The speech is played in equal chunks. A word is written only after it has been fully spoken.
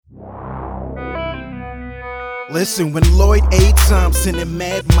Listen, when Lloyd A. Thompson and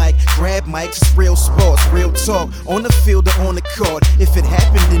Mad Mike grab mics, it's real sports, real talk, on the field or on the court. If it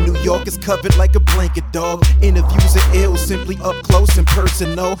happened in New York, it's covered like a blanket, dog. Interviews are ill, simply up close and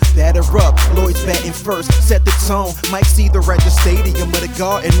personal. Batter up, Lloyd's batting first, set the tone. Mike's either at the stadium or the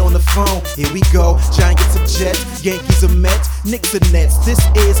garden on the phone. Here we go, Giants are Jets, Yankees are Mets, Knicks are Nets. This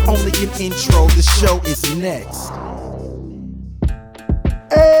is only an intro, the show is next.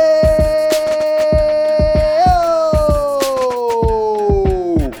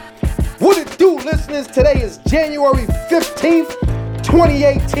 Today is January 15th,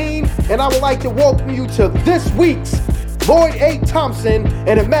 2018, and I would like to welcome you to this week's Lloyd A. Thompson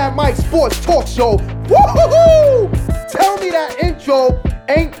and the Mad Mike Sports Talk Show. Woo-hoo-hoo! Tell me that intro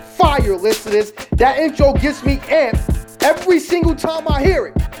ain't fire, listeners. That intro gets me amped every single time I hear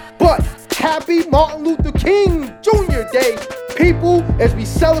it. But happy Martin Luther King Jr. Day, people, as we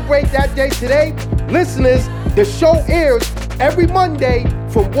celebrate that day today. Listeners, the show airs every Monday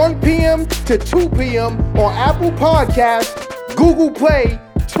from 1 p.m. to 2 p.m. on Apple Podcasts, Google Play,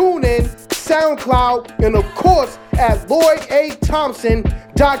 TuneIn, SoundCloud, and of course at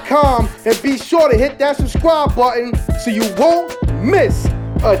LloydAThompson.com. And be sure to hit that subscribe button so you won't miss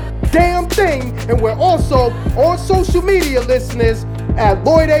a damn thing. And we're also on social media, listeners, at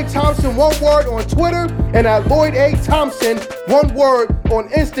Lloyd A. Thompson, one word, on Twitter, and at Lloyd A. Thompson, one word, on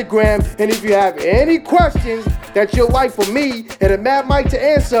Instagram. And if you have any questions that you'd like for me and a Mad Mike to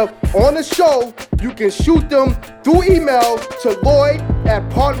answer on the show, you can shoot them through email to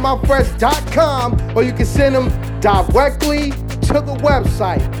Lloyd@PardonMyFresh.com, or you can send them directly to the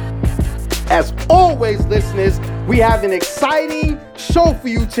website. As always, listeners, we have an exciting show for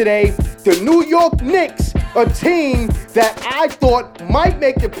you today. The New York Knicks, a team that I thought might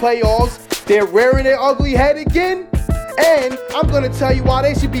make the playoffs, they're rearing their ugly head again. And I'm going to tell you why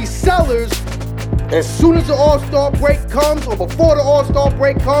they should be sellers as soon as the All-Star break comes, or before the All-Star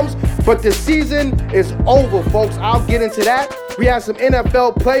break comes. But the season is over, folks. I'll get into that. We have some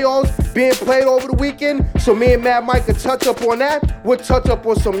NFL playoffs being played over the weekend, so me and Mad Mike can touch up on that. We'll touch up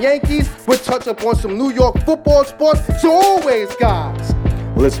on some Yankees. We'll touch up on some New York football sports. So always, guys,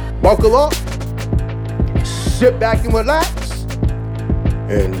 let's buckle up, sit back and relax,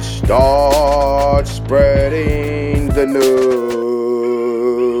 and start spreading the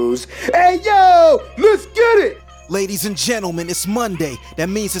news. Hey, yo, let's get it. Ladies and gentlemen, it's Monday. That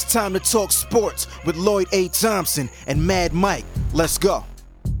means it's time to talk sports with Lloyd A. Thompson and Mad Mike. Let's go.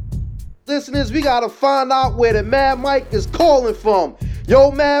 Listeners, we gotta find out where the Mad Mike is calling from.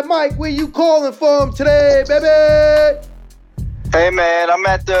 Yo, Mad Mike, where you calling from today, baby? Hey man, I'm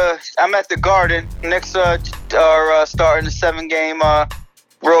at the Garden. Knicks are starting a 7-game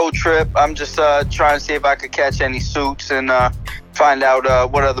road trip. I'm just trying to see if I could catch any suits and find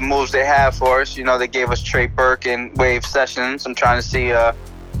out what other moves they have for us. You know, they gave us Trey Burke and Wave Sessions. I'm trying to see,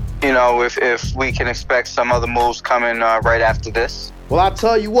 if we can expect some other moves coming right after this. Well, I'll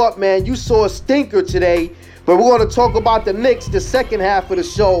tell you what, man, you saw a stinker today, but we're going to talk about the Knicks the second half of the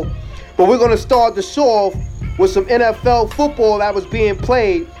show. But we're going to start the show off with some NFL football that was being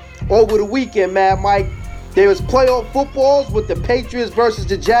played over the weekend, Mad Mike. There was playoff footballs with the Patriots versus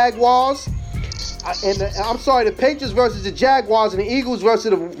the Jaguars. The Patriots versus the Jaguars, and the Eagles versus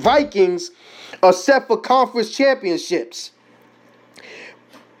the Vikings are set for conference championships.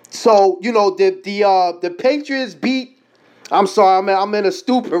 So, you know, the Patriots beat, I'm in a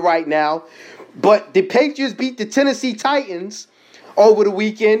stupor right now, but the Patriots beat the Tennessee Titans over the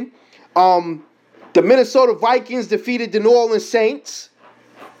weekend. The Minnesota Vikings defeated the New Orleans Saints.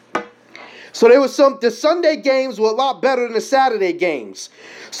 So the Sunday games were a lot better than the Saturday games.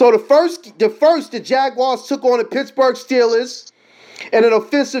 So the Jaguars took on the Pittsburgh Steelers in an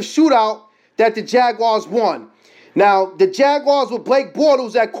offensive shootout that the Jaguars won. Now, the Jaguars with Blake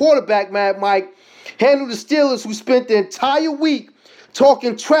Bortles at quarterback, Mad Mike, handled the Steelers, who spent the entire week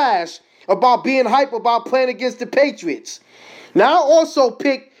talking trash about being hype about playing against the Patriots. Now, I also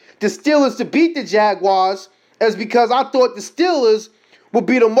picked the Steelers to beat the Jaguars as because I thought the Steelers would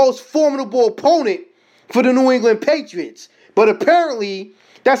be the most formidable opponent for the New England Patriots. But apparently,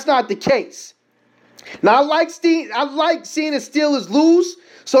 that's not the case. Now, I like seeing the Steelers lose,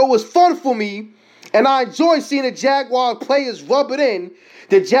 so it was fun for me, and I enjoy seeing the Jaguars players rub it in.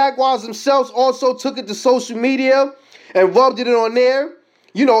 The Jaguars themselves also took it to social media and rubbed it in on there.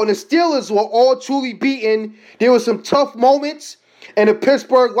 You know, and the Steelers were all truly beaten. There were some tough moments in the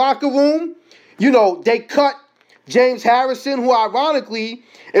Pittsburgh locker room. You know, they cut James Harrison, who ironically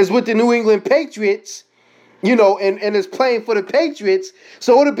is with the New England Patriots, you know, and is playing for the Patriots.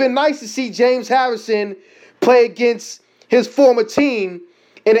 So it would have been nice to see James Harrison play against his former team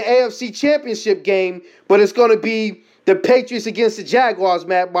in the AFC Championship game, but it's going to be the Patriots against the Jaguars,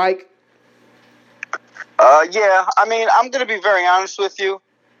 Mike. Yeah, I mean, I'm going to be very honest with you.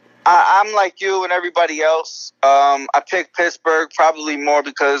 I'm like you and everybody else. I picked Pittsburgh probably more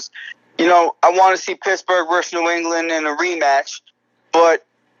because, I want to see Pittsburgh versus New England in a rematch. But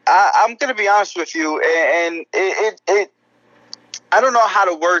I'm going to be honest with you, and it I don't know how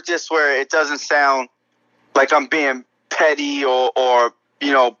to word this where it doesn't sound like I'm being petty or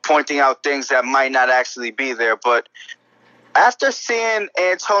pointing out things that might not actually be there. But after seeing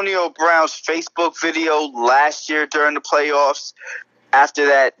Antonio Brown's Facebook video last year during the playoffs, after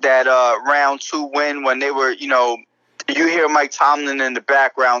that round 2 win, when they were, you hear Mike Tomlin in the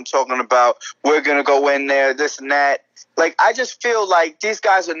background talking about, we're going to go in there, this and that. Like, I just feel like these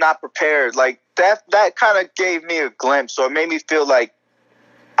guys are not prepared. Like, that kind of gave me a glimpse, or it made me feel like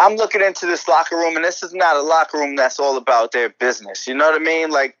I'm looking into this locker room, and this is not a locker room that's all about their business. You know what I mean?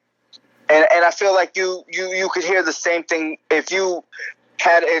 Like, and I feel like you could hear the same thing if you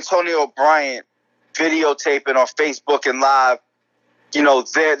had Antonio Bryant videotaping on Facebook and live,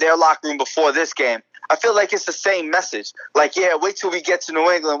 their locker room before this game. I feel like it's the same message. Like, yeah, wait till we get to New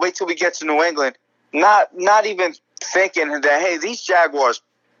England. Wait till we get to New England. Not even thinking that, hey, these Jaguars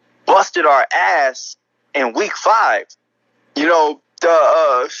busted our ass in week 5. Ben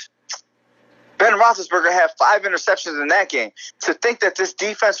Roethlisberger had 5 interceptions in that game. To think that this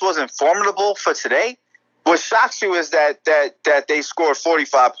defense wasn't formidable for today, what shocks you is that they scored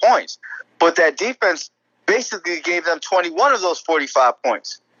 45 points. But that defense basically gave them 21 of those 45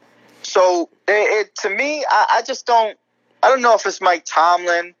 points. So to me, I just don't. I don't know if it's Mike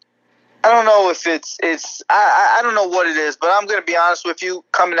Tomlin. I don't know if it's. I don't know what it is. But I'm going to be honest with you.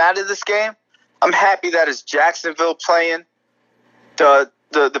 Coming out of this game, I'm happy that it's Jacksonville playing the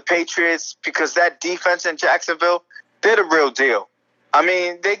Patriots, because that defense in Jacksonville, they're the real deal. I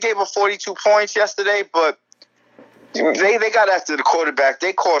mean, they gave up 42 points yesterday, but they got after the quarterback.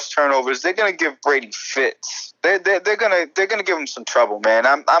 They caused turnovers. They're gonna give Brady fits. They're gonna give him some trouble, man.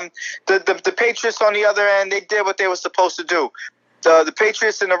 The Patriots on the other end. They did what they were supposed to do. The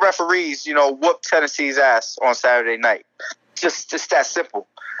Patriots and the referees, whooped Tennessee's ass on Saturday night. Just that simple.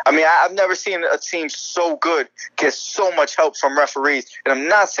 I mean, I've never seen a team so good get so much help from referees. And I'm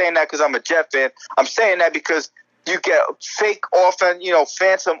not saying that because I'm a Jet fan. I'm saying that because you get fake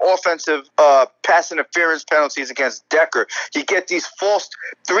phantom offensive pass interference penalties against Decker. You get these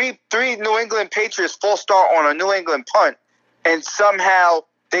three New England Patriots false start on a New England punt, and somehow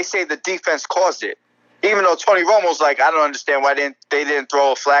they say the defense caused it. Even though Tony Romo's like, I don't understand why they didn't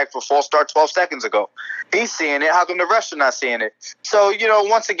throw a flag for false start 12 seconds ago. He's seeing it. How come the refs are not seeing it? So,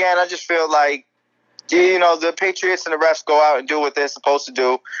 once again, I just feel like, the Patriots and the refs go out and do what they're supposed to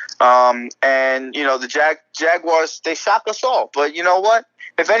do. And, the Jaguars, they shock us all. But you know what?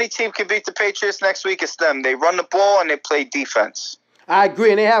 If any team can beat the Patriots next week, it's them. They run the ball and they play defense. I agree.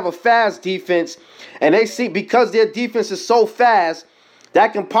 And they have a fast defense. And they see, because their defense is so fast,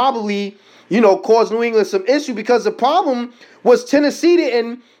 that can probably cause New England some issue, because the problem was Tennessee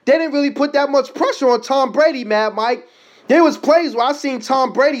they didn't really put that much pressure on Tom Brady, Mad Mike. There was plays where I seen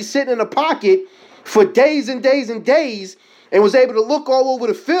Tom Brady sitting in the pocket for days and days and days and was able to look all over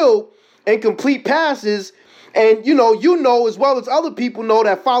the field and complete passes. And, you know as well as other people know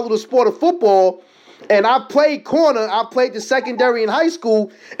that follow the sport of football, and I've played corner, I played the secondary in high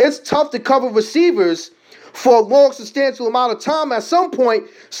school, it's tough to cover receivers for a long, substantial amount of time. At some point,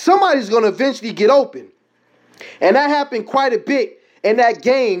 somebody's going to eventually get open. And that happened quite a bit in that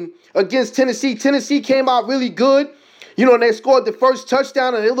game against Tennessee. Tennessee came out really good, and they scored the first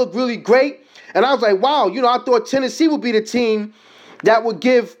touchdown, and they looked really great. And I was like, wow, I thought Tennessee would be the team that would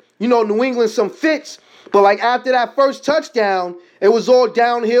give, New England some fits. But, like, after that first touchdown, it was all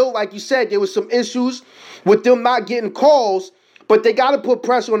downhill. Like you said, there was some issues with them not getting calls. But they got to put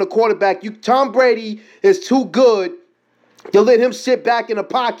pressure on the quarterback. Tom Brady is too good to let him sit back in the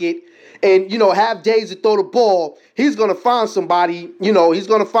pocket and, have days to throw the ball. He's going to find somebody,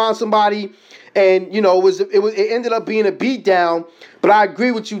 And, it ended up being a beatdown. But I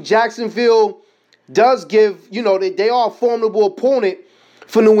agree with you. Jacksonville does give, they are a formidable opponent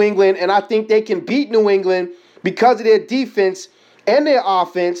for New England. And I think they can beat New England because of their defense and their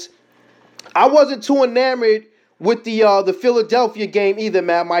offense. I wasn't too enamored with the Philadelphia game either,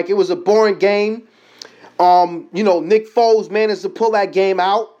 man, Mike. It was a boring game. Nick Foles managed to pull that game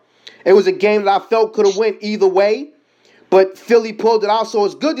out. It was a game that I felt could have went either way, but Philly pulled it out. So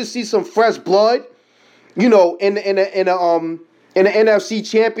it's good to see some fresh blood, in the NFC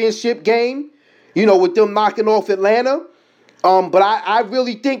Championship game, with them knocking off Atlanta. But I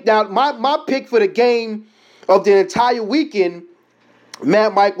really think now my pick for the game of the entire weekend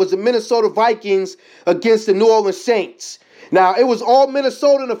Mad Mike, was the Minnesota Vikings against the New Orleans Saints. Now, it was all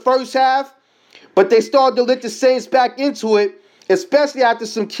Minnesota in the first half, but they started to let the Saints back into it, especially after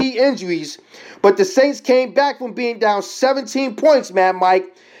some key injuries. But the Saints came back from being down 17 points, Mad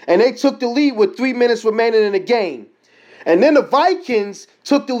Mike, and they took the lead with 3 minutes remaining in the game. And then the Vikings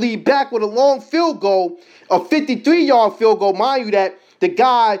took the lead back with a long field goal, a 53-yard field goal. Mind you, that the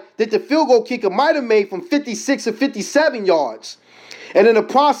guy that the field goal kicker might have made from 56 or 57 yards. And in the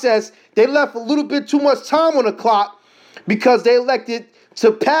process, they left a little bit too much time on the clock because they elected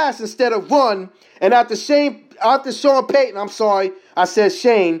to pass instead of run. And after Sean Payton,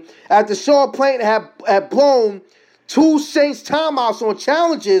 after Sean Payton had blown 2 Saints timeouts on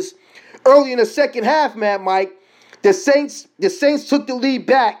challenges early in the second half, Mad Mike, the Saints took the lead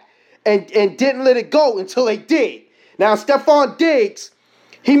back and didn't let it go until they did. Now, Stephon Diggs,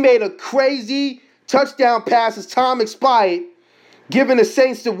 he made a crazy touchdown pass as time expired, giving the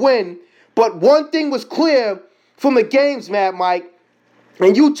Saints the win. But one thing was clear from the games, Mad Mike,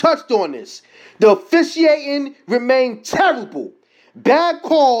 and you touched on this. The officiating remained terrible. Bad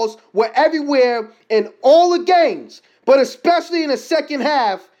calls were everywhere in all the games, but especially in the second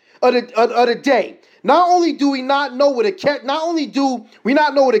half of the day. Not only do we not know what a catch,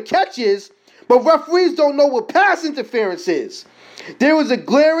 is, but referees don't know what pass interference is. There was a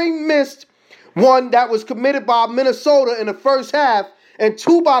glaring missed one that was committed by Minnesota in the first half and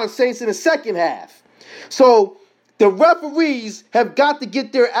 2 by the Saints in the second half. So the referees have got to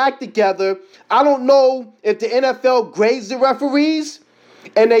get their act together. I don't know if the NFL grades the referees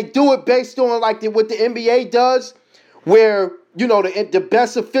and they do it based on what the NBA does, where the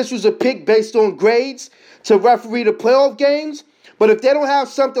best officials are picked based on grades to referee the playoff games. But if they don't have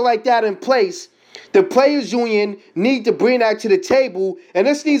something like that in place, the players' union need to bring that to the table, and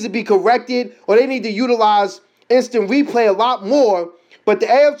this needs to be corrected, or they need to utilize instant replay a lot more. But the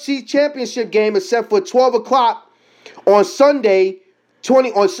AFC Championship game is set for 12 o'clock on Sunday,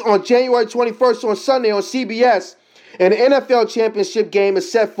 on January 21st on Sunday on CBS, and the NFL Championship game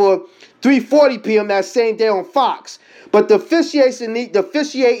is set for 3:40 p.m. that same day on Fox. But the officiating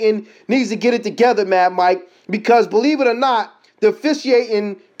needs to get it together, Mad Mike, because believe it or not, the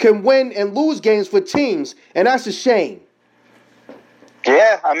officiating can win and lose games for teams, and that's a shame.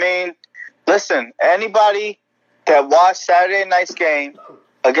 Yeah, I mean, listen, anybody that watched Saturday night's game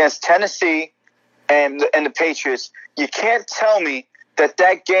against Tennessee and the Patriots, you can't tell me that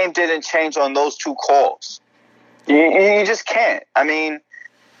game didn't change on those 2 calls. You just can't. I mean,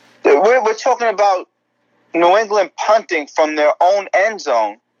 we're talking about New England punting from their own end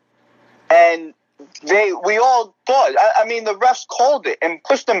zone, and we all thought, I mean, the refs called it and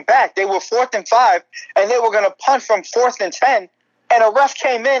pushed them back. They were 4th and 5, and they were going to punt from 4th and 10, and a ref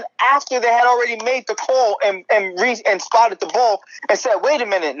came in after they had already made the call and spotted the ball and said, wait a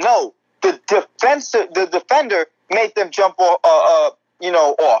minute, no, the defender made them jump off.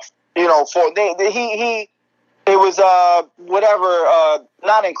 It was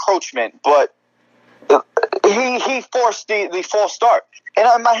not encroachment, but he forced the false start. And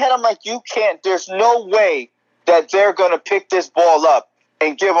in my head, I'm like, there's no way that they're going to pick this ball up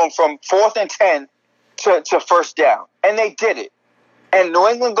and give them from 4th and 10 to first down. And they did it. And New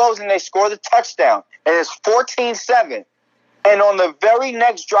England goes and they score the touchdown. And it's 14-7. And on the very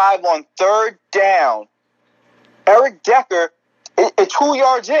next drive on 3rd down, Eric Decker, 2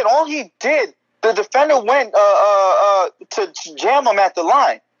 yards in, all he did, the defender went to jam him at the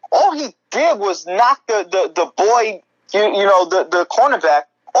line. All he did was knock the boy, the cornerback.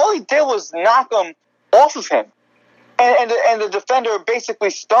 All he did was knock him off of him. And the defender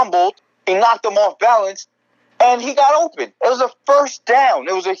basically stumbled. He knocked him off balance, and he got open. It was a first down.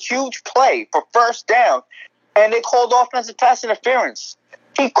 It was a huge play for first down, and they called offensive pass interference.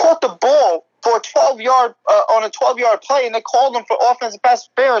 He caught the ball for a 12-yard play, and they called him for offensive pass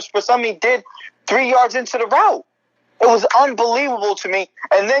interference for something he did 3 yards into the route. It was unbelievable to me.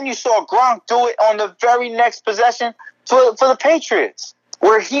 And then you saw Gronk do it on the very next possession for the Patriots,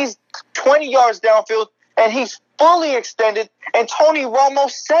 where he's 20 yards downfield and he's fully extended. And Tony Romo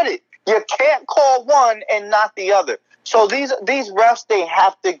said it. You can't call one and not the other. So these refs, they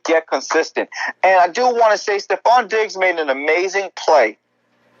have to get consistent. And I do want to say Stephon Diggs made an amazing play.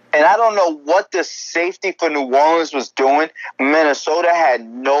 And I don't know what the safety for New Orleans was doing. Minnesota had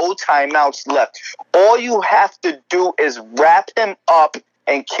no timeouts left. All you have to do is wrap him up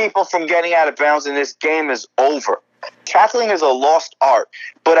and keep him from getting out of bounds, and this game is over. Tackling is a lost art.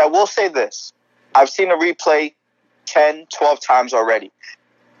 But I will say this. I've seen a replay 10, 12 times already.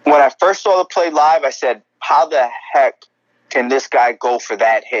 When I first saw the play live, I said, how the heck can this guy go for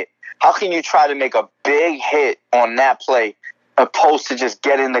that hit? How can you try to make a big hit on that play opposed to just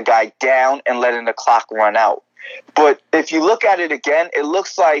getting the guy down and letting the clock run out. But if you look at it again, it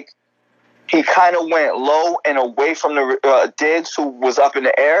looks like he kind of went low and away from the Diggs, who was up in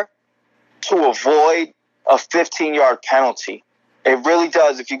the air, to avoid a 15-yard penalty. It really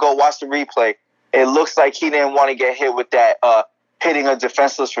does. If you go watch the replay, it looks like he didn't want to get hit with that hitting a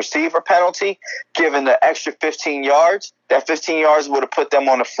defenseless receiver penalty, given the extra 15 yards. That 15 yards would have put them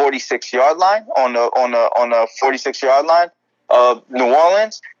on the 46-yard line, on the 46-yard line of New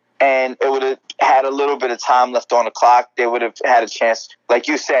Orleans, and it would have had a little bit of time left on the clock. They would have had a chance. Like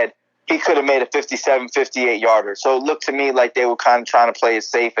you said, he could have made a 57, 58-yarder. So it looked to me like they were kind of trying to play it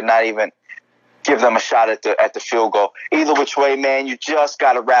safe and not even give them a shot at the field goal. Either which way, man, you just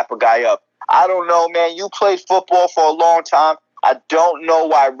got to wrap a guy up. I don't know, man. You played football for a long time. I don't know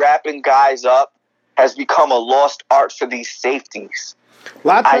why wrapping guys up has become a lost art for these safeties.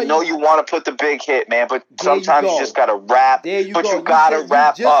 Well, I know you want to put the big hit, man, but sometimes you just got to wrap. You got to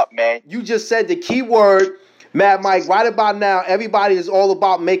wrap up, man. You just said the key word, Mad Mike. Right about now, everybody is all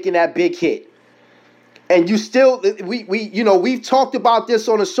about making that big hit. And you still, we've talked about this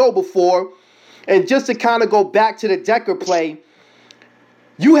on the show before. And just to kind of go back to the Decker play,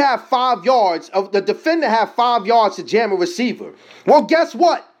 you have 5 yards. The defender have 5 yards to jam a receiver. Well, guess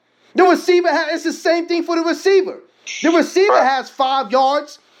what? The receiver it's the same thing for the receiver. The receiver has 5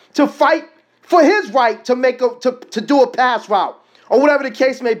 yards to fight for his right to make to do a pass route or whatever the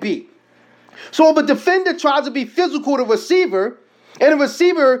case may be. So if a defender tries to be physical to receiver, and the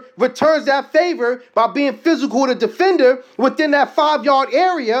receiver returns that favor by being physical to defender within that 5-yard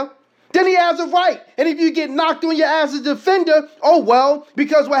area, then he has a right. And if you get knocked on your ass as a defender, oh well,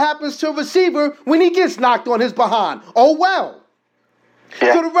 because what happens to a receiver when he gets knocked on his behind? Oh well.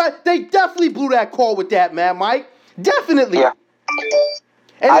 Yeah. So they definitely blew that call with that, man, Mike. Definitely. Yeah.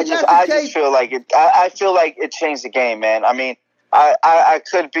 And I just feel like it. I feel like it changed the game, man. I mean, I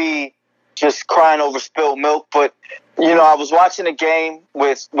could be just crying over spilled milk, but I was watching a game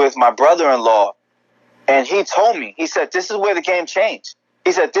with my brother-in-law, and he told me, he said, this is where the game changed.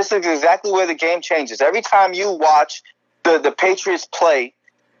 He said, this is exactly where the game changes. Every time you watch the Patriots play,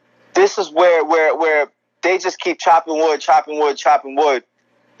 this is where they just keep chopping wood,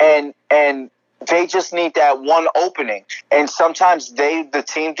 and they just need that one opening. And sometimes the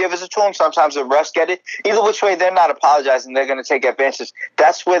team gives it to them. Sometimes the refs get it. Either which way, they're not apologizing. They're going to take advantage.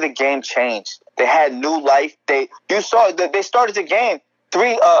 That's where the game changed. They had new life. You saw that they started the game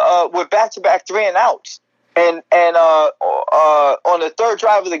with back-to-back 3-and-outs. And on the third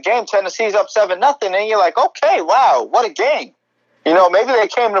drive of the game, Tennessee's up 7-0, and you're like, okay, wow, what a game. Maybe they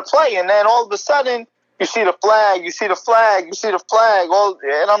came to play, and then all of a sudden, you see the flag,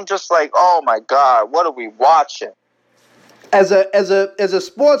 and I'm just like, oh my God, what are we watching? As a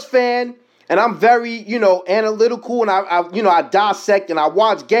sports fan, and I'm very, analytical, and I dissect and I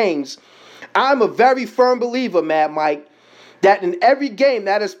watch games. I'm a very firm believer, Mad Mike, that in every game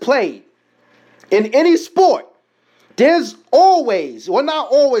that is played, in any sport, there's always, well, not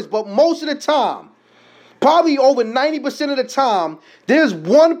always, but most of the time, probably over 90% of the time, there's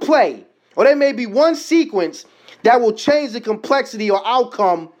one play, or there may be one sequence that will change the complexity or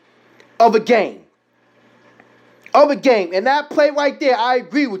outcome of a game. And that play right there, I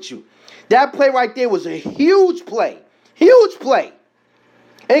agree with you. That play right there was a huge play.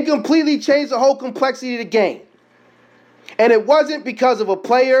 It completely changed the whole complexity of the game. And it wasn't because of a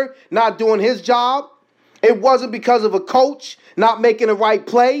player not doing his job. It wasn't because of a coach not making the right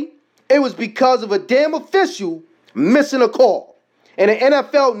play. It was because of a damn official missing a call. And the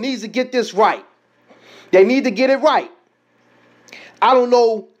NFL needs to get this right. They need to get it right. I don't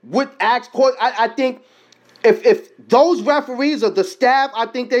know what acts. I think if those referees or the staff, I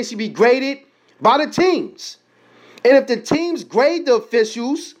think they should be graded by the teams. And if the teams grade the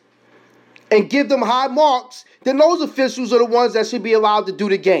officials and give them high marks, then those officials are the ones that should be allowed to do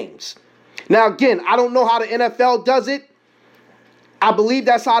the games. Now, again, I don't know how the NFL does it. I believe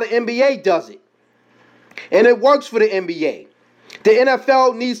that's how the NBA does it. And it works for the NBA. The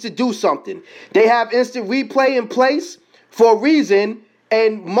NFL needs to do something. They have instant replay in place for a reason,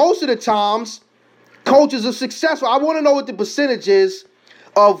 and most of the times, coaches are successful. I want to know what the percentage is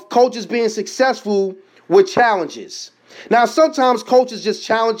of coaches being successful with challenges. Now, sometimes coaches just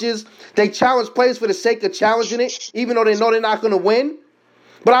they challenge players for the sake of challenging it, even though they know they're not going to win.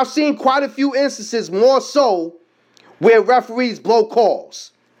 But I've seen quite a few instances, more so, where referees blow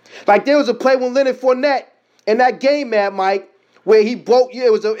calls. Like there was a play when Leonard Fournette in that game, Mad Mike, where he broke.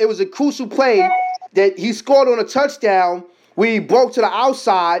 It was a crucial play that he scored on a touchdown where he broke to the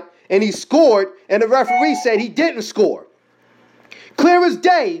outside and he scored, and the referee said he didn't score. Clear as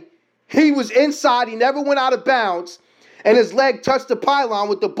day, he was inside. He never went out of bounds. and his leg touched the pylon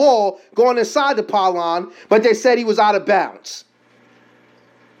with the ball going inside the pylon, but they said he was out of bounds.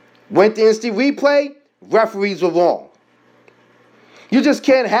 Went to instant replay, referees were wrong. You just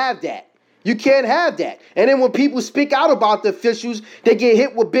can't have that. You can't have that. And then when people speak out about the officials, they get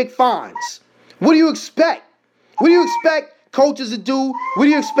hit with big fines. What do you expect? What do you expect coaches to do? What do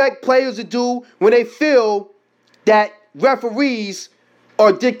you expect players to do when they feel that referees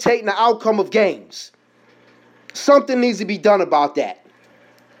are dictating the outcome of games? Something needs to be done about that.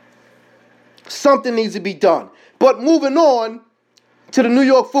 Something needs to be done. But moving on to the New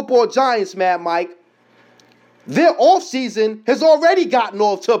York Football Giants, Mad Mike, their offseason has already gotten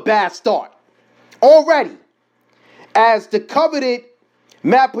off to a bad start. Already. As the coveted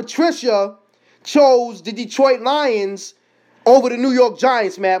Matt Patricia chose the Detroit Lions over the New York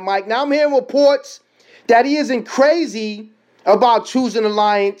Giants, Mad Mike. Now I'm hearing reports that he isn't crazy about choosing the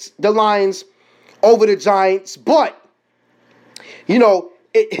Lions over the Giants, but,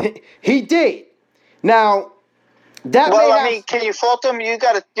 he did. Now, can you fault him? You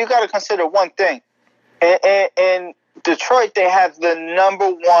gotta consider one thing. In Detroit, they have the number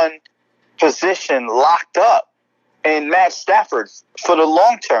one position locked up in Matt Stafford for the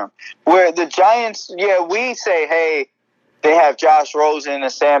long term. Where the Giants, we say, hey, they have Josh Rosen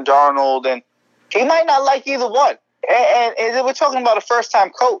and Sam Darnold, and he might not like either one. And we're talking about a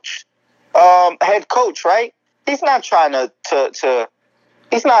first-time coach, head coach, right? He's not trying to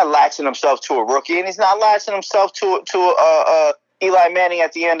he's not latching himself to a rookie, and he's not latching himself to Eli Manning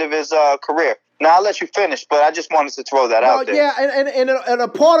at the end of his career. Now, I'll let you finish, but I just wanted to throw that out there. Yeah, and a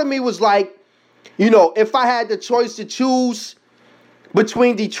part of me was like, if I had the choice to choose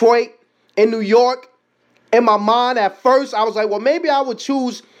between Detroit and New York, in my mind at first, I was like, well, maybe I would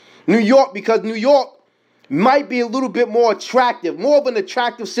choose New York because New York might be a little bit more attractive, more of an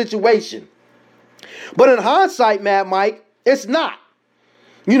attractive situation. But in hindsight, Mad Mike, it's not.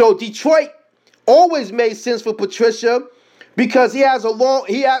 Detroit always made sense for Patricia because he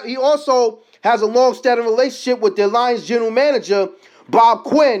also has a long-standing relationship with the Lions general manager, Bob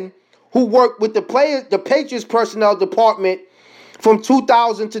Quinn, who worked with the Patriots personnel department from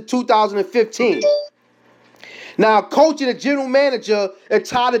 2000 to 2015. Now, coaching a general manager is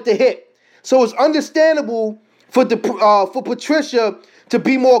tied at the hip. So it's understandable for Patricia to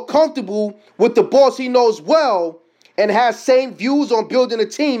be more comfortable with the boss he knows well and has same views on building a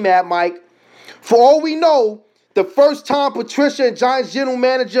team, Mad Mike. For all we know, the first time Patricia and Giants general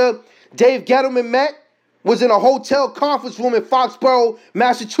manager Dave Gettleman met was in a hotel conference room in Foxborough,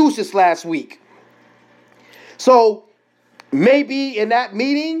 Massachusetts last week. So maybe in that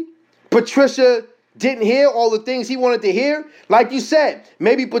meeting, Patricia didn't hear all the things he wanted to hear. Like you said,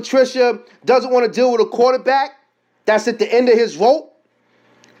 maybe Patricia doesn't want to deal with a quarterback that's at the end of his rope.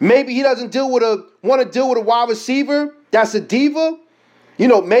 Maybe he doesn't want to deal with a wide receiver that's a diva.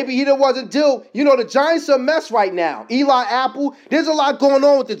 Maybe he wasn't deal. The Giants are a mess right now. Eli Apple, there's a lot going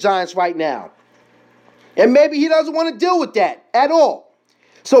on with the Giants right now. And maybe he doesn't want to deal with that at all.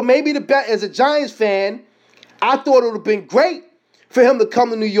 So maybe as a Giants fan, I thought it would have been great for him to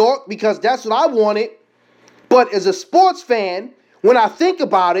come to New York because that's what I wanted. But as a sports fan, when I think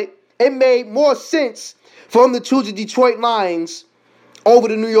about it, it made more sense for him to choose the Detroit Lions over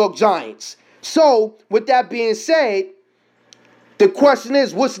the New York Giants. So, with that being said, the question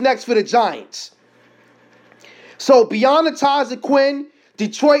is, what's next for the Giants? So, beyond the ties of Quinn,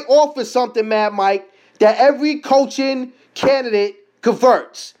 Detroit offers something, Mad Mike, that every coaching candidate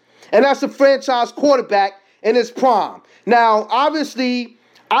converts. And that's a franchise quarterback in his prime. Now, obviously,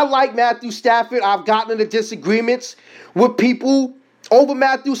 I like Matthew Stafford. I've gotten into disagreements with people over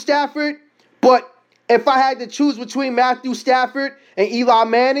Matthew Stafford. But if I had to choose between Matthew Stafford and Eli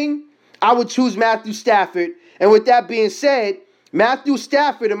Manning, I would choose Matthew Stafford. And with that being said, Matthew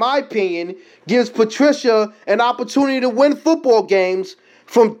Stafford, in my opinion, gives Patricia an opportunity to win football games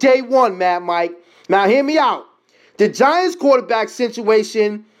from day one, Mad Mike. Now, hear me out. The Giants quarterback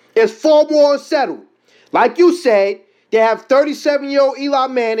situation is far more unsettled. Like you said, they have 37-year-old Eli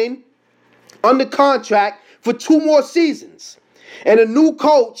Manning under contract for 2 more seasons. And a new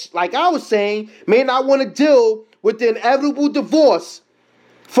coach, like I was saying, may not want to deal with the inevitable divorce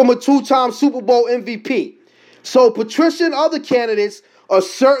from a 2-time Super Bowl MVP. So Patricia and other candidates are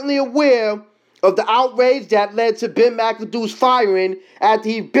certainly aware of the outrage that led to Ben McAdoo's firing after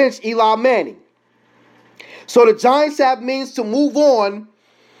he benched Eli Manning. So the Giants have means to move on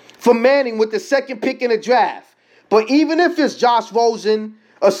from Manning with the second pick in the draft. But even if it's Josh Rosen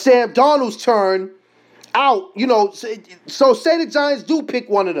or Sam Darnold's turn out, so say the Giants do pick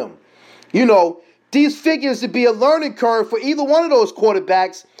one of them. These figures to be a learning curve for either one of those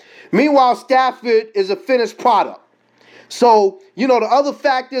quarterbacks. Meanwhile, Stafford is a finished product. So, the other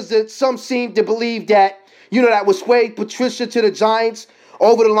factors that some seem to believe that, that would sway Patricia to the Giants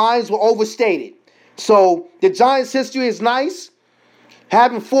over the Lions were overstated. So, the Giants' history is nice.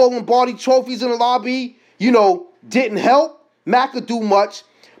 Having 4 Lombardi trophies in the lobby, didn't help McAdoo much.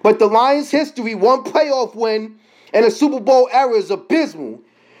 But the Lions' history, 1 playoff win and a Super Bowl era is abysmal.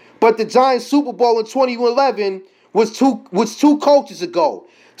 But the Giants' Super Bowl in 2011 was two coaches ago.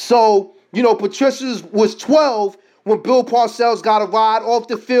 So, Patricia's was 12 when Bill Parcells got a ride off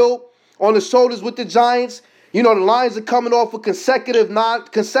the field on the shoulders with the Giants. The Lions are coming off of consecutive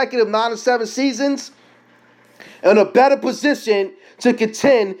 9-7 seasons in a better position to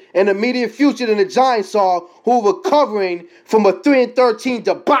contend in the immediate future than the Giants are, who are recovering from a 3-13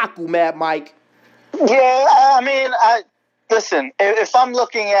 debacle, Mad Mike. Yeah, I mean, listen, if I'm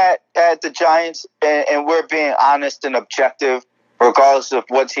looking at the Giants and we're being honest and objective, regardless of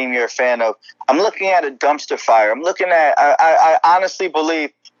what team you're a fan of, I'm looking at a dumpster fire. I'm looking at, I honestly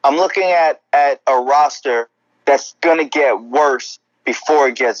believe, I'm looking at a roster that's going to get worse before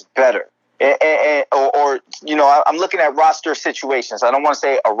it gets better. I'm looking at roster situations. I don't want to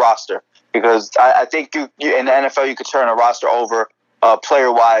say a roster because I think you in the NFL you could turn a roster over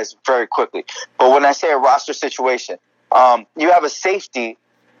player-wise very quickly. But when I say a roster situation, you have a safety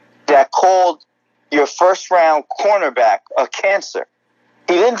that called your first-round cornerback a cancer.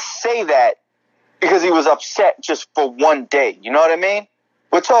 He didn't say that because he was upset just for one day. You know what I mean?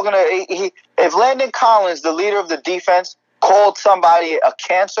 We're talking if Landon Collins, the leader of the defense, called somebody a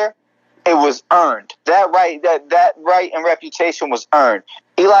cancer, it was earned. That right and reputation was earned.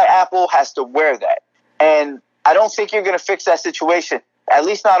 Eli Apple has to wear that. And I don't think you're going to fix that situation, at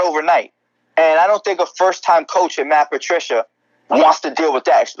least not overnight. And I don't think a first-time coach at Matt Patricia wants to deal with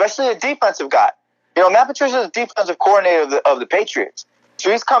that, especially a defensive guy. Matt Patricia is the defensive coordinator of the Patriots.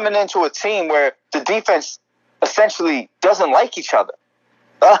 So he's coming into a team where the defense essentially doesn't like each other.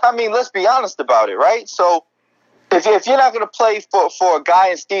 I mean, let's be honest about it, right? So if you're not going to play for a guy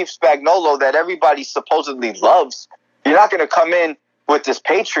in Steve Spagnuolo that everybody supposedly loves, you're not going to come in with this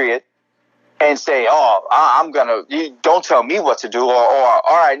Patriot and say, you don't tell me what to do, or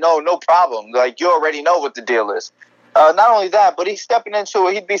all right, no problem. Like, you already know what the deal is. Not only that, but he'd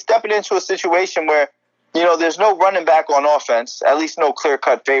be stepping into a situation where, there's no running back on offense, at least no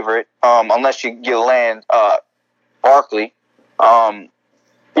clear-cut favorite, unless you land Barkley.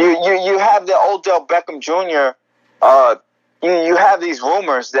 You have the Odell Beckham Jr., you have these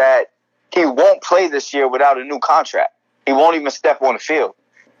rumors that he won't play this year without a new contract. He won't even step on the field.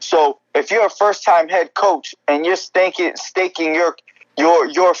 So if you're a first-time head coach and you're staking your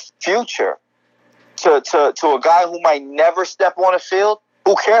future to a guy who might never step on a field,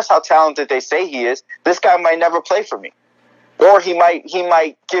 who cares how talented they say he is? This guy might never play for me, or he might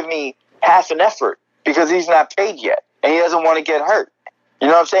give me half an effort because he's not paid yet and he doesn't want to get hurt. You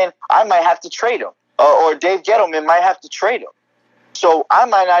know what I'm saying? I might have to trade him. Or Dave Gettleman might have to trade him. So I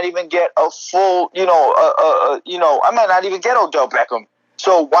might not even get a full, I might not even get Odell Beckham.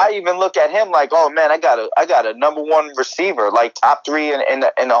 So why even look at him like, oh man, I got a number 1 receiver, like top 3 in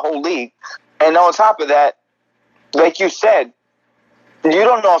the whole league. And on top of that, like you said, you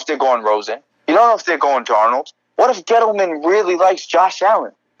don't know if they're going Rosen. You don't know if they're going Darnold. What if Gettleman really likes Josh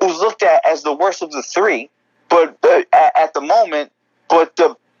Allen, who's looked at as the worst of the 3, but at the moment, but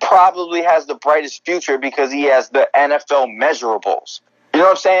probably has the brightest future because he has the NFL measurables. You know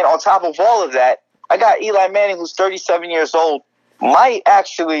what I'm saying? On top of all of that, I got Eli Manning, who's 37 years old, might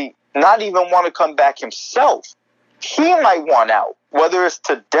actually not even want to come back himself. He might want out, whether it's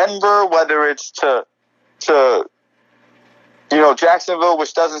to Denver, whether it's to Jacksonville,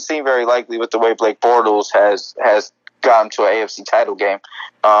 which doesn't seem very likely with the way Blake Bortles has gotten to an AFC title game.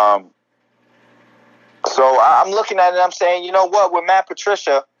 So I'm looking at it and I'm saying, you know what, with Matt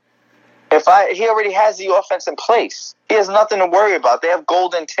Patricia, he already has the offense in place. He has nothing to worry about. They have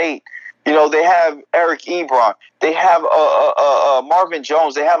Golden Tate. They have Eric Ebron. They have Marvin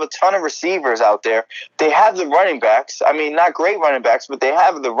Jones. They have a ton of receivers out there. They have the running backs. I mean, not great running backs, but they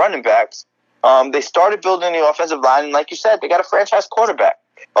have the running backs. They started building the offensive line, and like you said, they got a franchise quarterback.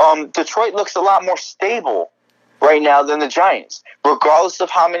 Detroit looks a lot more stable right now than the Giants, regardless of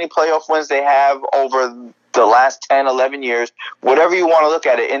how many playoff wins they have over the last 10, 11 years, whatever you want to look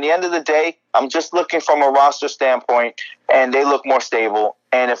at it. In the end of the day, I'm just looking from a roster standpoint, and they look more stable.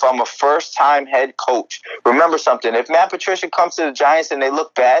 And if I'm a first-time head coach, remember something. If Matt Patricia comes to the Giants and they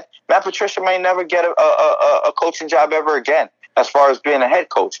look bad, Matt Patricia may never get a coaching job ever again as far as being a head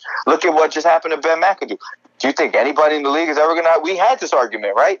coach. Look at what just happened to Ben McAdoo. Do you think anybody in the league is ever going to – we had this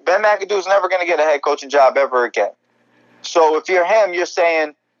argument, right? Ben McAdoo is never going to get a head coaching job ever again. So if you're him, you're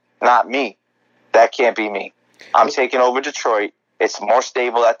saying, not me. That can't be me. I'm taking over Detroit. It's more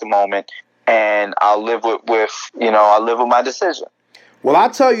stable at the moment, and I'll live with my decision. Well,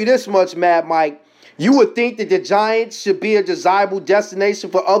 I'll tell you this much, Mad Mike. You would think that the Giants should be a desirable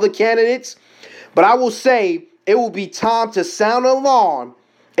destination for other candidates, but I will say it will be time to sound an alarm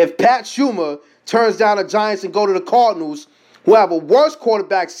if Pat Schumer turns down the Giants and go to the Cardinals, who have a worse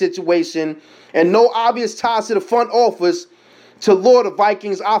quarterback situation and no obvious ties to the front office to lure the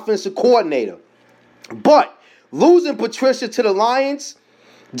Vikings offensive coordinator. But losing Patricia to the Lions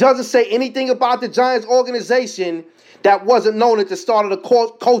doesn't say anything about the Giants organization that wasn't known at the start of the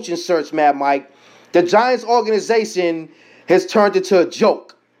coaching search, Mad Mike. The Giants organization has turned into a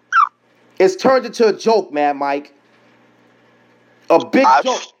joke. It's turned into a joke, Mad Mike. A big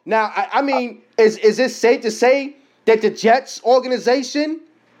joke. Now, I mean, is it safe to say that the Jets organization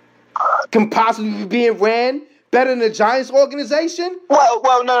can possibly be being ran better than the Giants organization?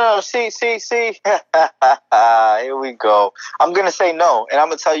 Well, no. See. Here we go. I'm gonna say no, and I'm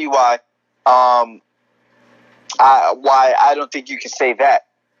gonna tell you why. Why I don't think you can say that,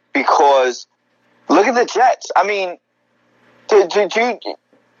 because look at the Jets. I mean,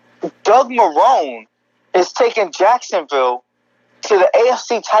 Doug Marrone is taking Jacksonville to the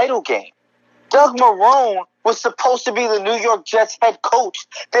AFC title game. Doug Marrone was supposed to be the New York Jets head coach.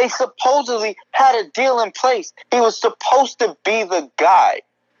 They supposedly had a deal in place. He was supposed to be the guy.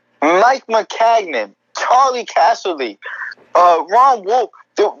 Mike McCagnon, Charlie Casserly, Ron Wolf,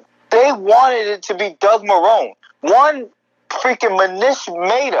 they wanted it to be Doug Marrone. One freaking Manish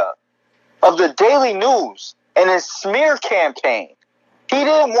Mehta of the Daily News and his smear campaign. He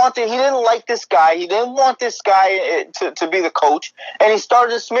didn't like this guy. He didn't want this guy to be the coach. And he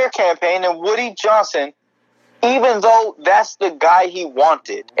started a smear campaign. And Woody Johnson, even though that's the guy he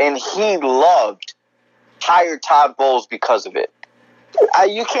wanted and he loved, hired Todd Bowles because of it.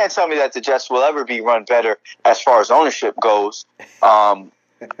 You can't tell me that the Jets will ever be run better as far as ownership goes.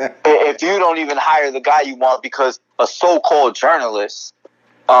 If you don't even hire the guy you want because a so-called journalist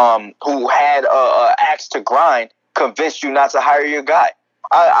who had an axe to grind convinced you not to hire your guy.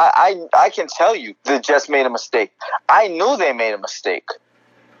 I can tell you the Jets made a mistake. I knew they made a mistake.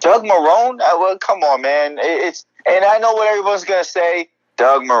 Doug Marrone, well, come on, man. And I know what everyone's going to say.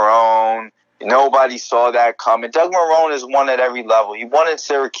 Doug Marrone, nobody saw that coming. Doug Marrone has won at every level. He won in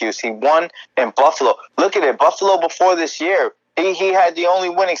Syracuse. He won in Buffalo. Look at it. Buffalo before this year, he had the only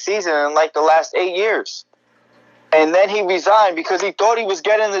winning season in like the last 8 years. And then he resigned because he thought he was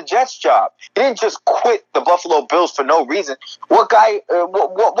getting the Jets job. He didn't just quit the Buffalo Bills for no reason. What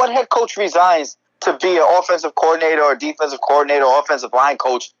head coach resigns to be an offensive coordinator or defensive coordinator or offensive line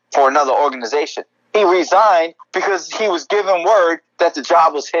coach for another organization? He resigned because he was given word that the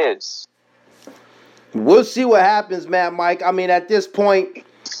job was his. We'll see what happens, Mad Mike. I mean, at this point,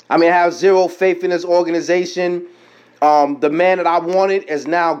 I have zero faith in this organization. The man that I wanted is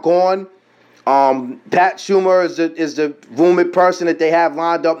now gone. Pat Schumer is the rumored person that they have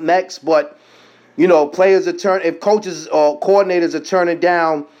lined up next, but players if coaches or coordinators are turning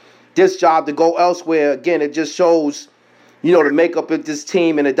down this job to go elsewhere, again, it just shows the makeup of this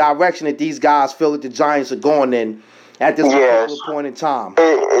team and the direction that these guys feel that the Giants are going in at this particular point in time.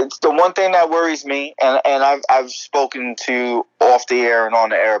 It's the one thing that worries me, and I've spoken to off the air and on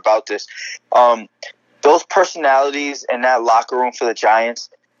the air about this. Those personalities in that locker room for the Giants.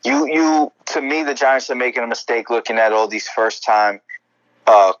 To me, the Giants are making a mistake looking at all these first-time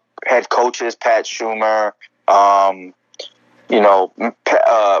head coaches, Pat Schumer,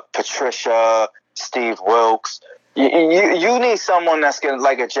 Patricia, Steve Wilkes. You need someone that's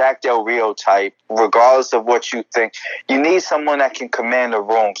like a Jack Del Rio type, regardless of what you think. You need someone that can command a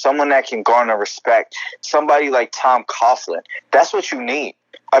room, someone that can garner respect, somebody like Tom Coughlin. That's what you need.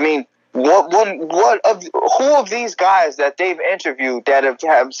 I mean, who of these guys that they've interviewed that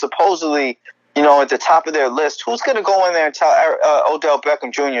have supposedly, at the top of their list, who's going to go in there and tell Odell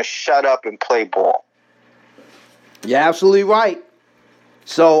Beckham Jr. shut up and play ball? You're absolutely right.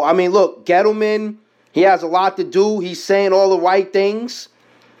 So, look, Gettleman, he has a lot to do. He's saying all the right things.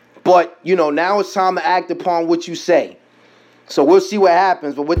 But, now it's time to act upon what you say. So we'll see what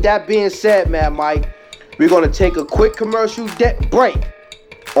happens. But with that being said, man, Mike, we're going to take a quick commercial break.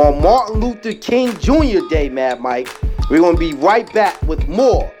 On Martin Luther King Jr. Day, Mad Mike, we're going to be right back with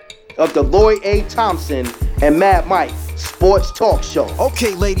more of the Lloyd A. Thompson and Mad Mike Sports Talk Show.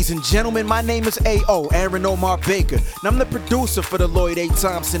 Okay, ladies and gentlemen, my name is A.O., Aaron Omar Baker, and I'm the producer for the Lloyd A.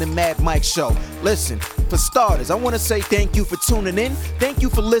 Thompson and Mad Mike Show. Listen, for starters, I want to say thank you for tuning in, thank you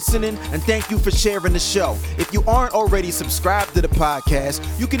for listening, and thank you for sharing the show. If you aren't already subscribed to the podcast,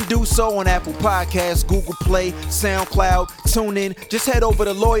 you can do so on Apple Podcasts, Google Play, SoundCloud, TuneIn. Just head over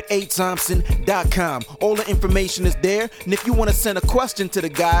to LloydAThompson.com. All the information is there, and if you want to send a question to the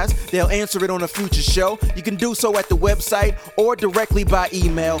guys, they'll answer it on a future show. You can do so at the website or directly by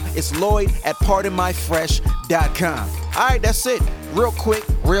email. It's Lloyd@PardonMyFresh.com. All right, that's it. Real quick,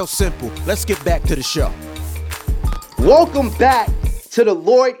 real simple. Let's get back to the show. Welcome back to the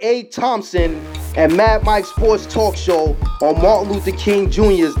Lloyd A. Thompson and Mad Mike Sports Talk Show on Martin Luther King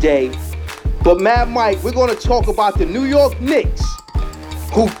Jr.'s Day. But Mad Mike, we're going to talk about the New York Knicks,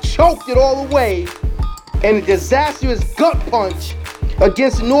 who choked it all away in a disastrous gut punch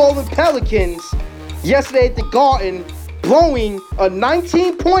against the New Orleans Pelicans yesterday at the Garden, blowing a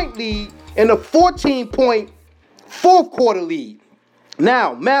 19-point lead and a 14-point fourth quarter lead.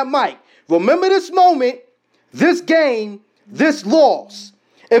 Now, Mad Mike, remember this moment, this game, this loss.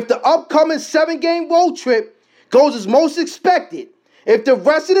 If the upcoming 7-game road trip goes as most expected, if the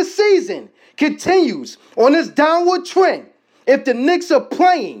rest of the season continues on this downward trend, if the Knicks are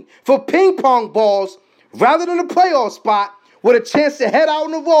playing for ping pong balls rather than a playoff spot with a chance to head out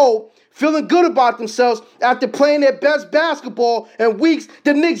on the road, feeling good about themselves after playing their best basketball in weeks,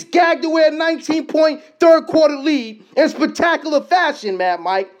 the Knicks gagged away a 19-point third quarter lead in spectacular fashion, Mad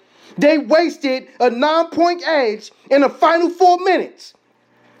Mike. They wasted a 9-point edge in the final 4 minutes.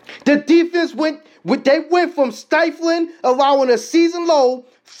 The defense went from stifling, allowing a season-low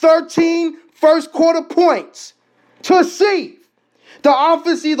 13 first quarter points to receive. The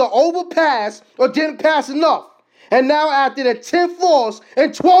offense either overpassed or didn't pass enough. And now after the 10th loss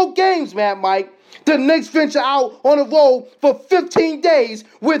in 12 games, Mad Mike, the Knicks venture out on the road for 15 days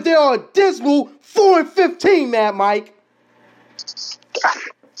where they are a dismal 4-15, Mad Mike.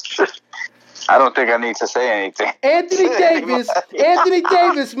 I don't think I need to say anything. Anthony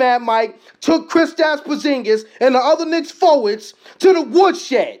Davis, Mad Mike, took Kristaps Porzingis and the other Knicks forwards to the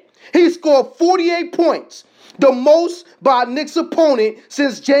woodshed. He scored 48 points, the most by a Knicks opponent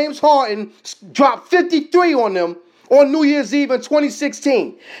since James Harden dropped 53 on them on New Year's Eve in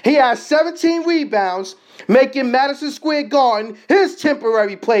 2016. He had 17 rebounds, making Madison Square Garden his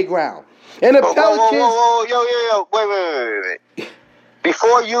temporary playground. And the Pelicans... Wait.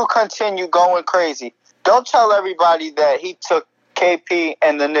 Before you continue going crazy, don't tell everybody that he took KP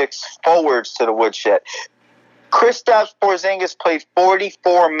and the Knicks forwards to the woodshed. Kristaps Porzingis played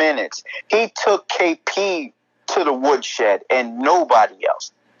 44 minutes. He took KP to the woodshed and nobody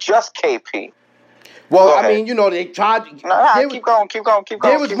else. Just KP. Well, I mean, they tried. Keep going.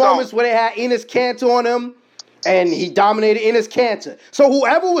 There was moments where they had Enes Kanter on him, and he dominated Enes Kanter. So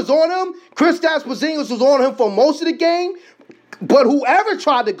whoever was on him, Kristaps Porzingis was on him for most of the game. But whoever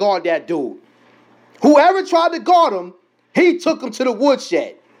tried to guard that dude, whoever tried to guard him, he took him to the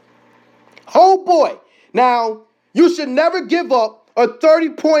woodshed. Oh boy. Now, you should never give up a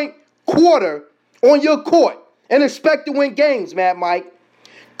 30-point quarter on your court and expect to win games, Mad Mike.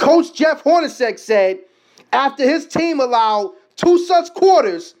 Coach Jeff Hornacek said after his team allowed 2 such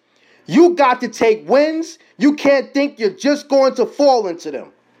quarters, you got to take wins. You can't think you're just going to fall into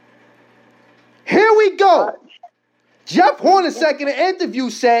them. Here we go. Jeff Hornacek in an interview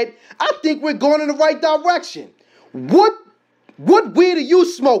said, I think we're going in the right direction. What weed are you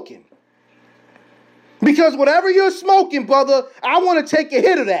smoking? Because whatever you're smoking, brother, I want to take a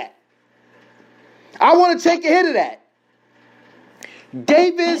hit of that.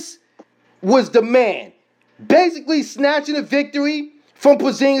 Davis was the man, basically snatching a victory from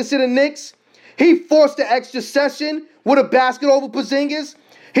Porzingis to the Knicks. He forced the extra session with a basket over Porzingis.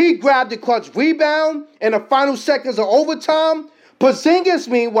 He grabbed the clutch rebound in the final seconds of overtime. Porzingis,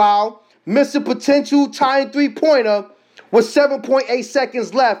 meanwhile, missed a potential tying three-pointer with 7.8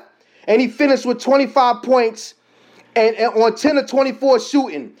 seconds left, and he finished with 25 points and on 10 of 24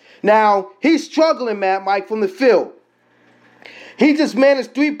 shooting. Now, he's struggling, Matt Mike, from the field. He just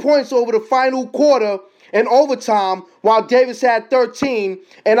managed 3 points over the final quarter and overtime, while Davis had 13.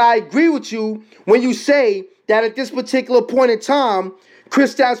 And I agree with you when you say that at this particular point in time,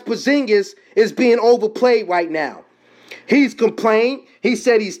 Kristaps Porzingis is being overplayed right now. He's complained. He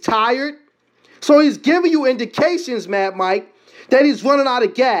said he's tired. So he's giving you indications, Mad Mike, that he's running out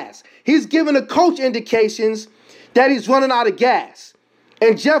of gas. He's giving the coach indications that he's running out of gas.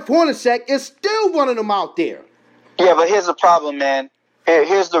 And Jeff Hornacek is still running him out there. Yeah, but here's the problem, man.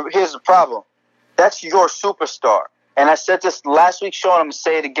 Here's the problem. That's your superstar. And I said this last week, Sean, I'm going to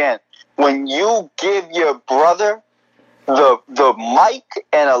say it again. When you give your brother the mic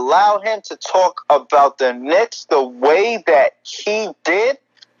and allow him to talk about the Knicks the way that he did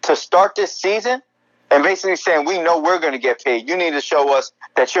to start this season, and basically saying, we know we're going to get paid. You need to show us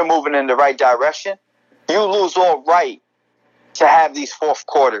that you're moving in the right direction. You lose all right to have these fourth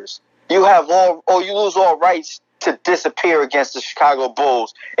quarters. You lose all rights to disappear against the Chicago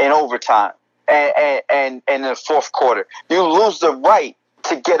Bulls in overtime and in the fourth quarter. You lose the right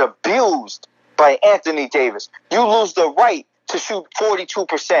to get abused by Anthony Davis. You lose the right to shoot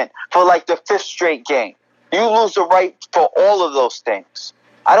 42% for like the fifth straight game. You lose the right for all of those things.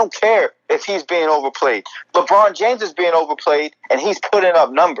 I don't care if he's being overplayed. LeBron James is being overplayed, and he's putting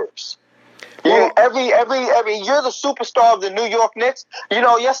up numbers. You're the superstar of the New York Knicks. You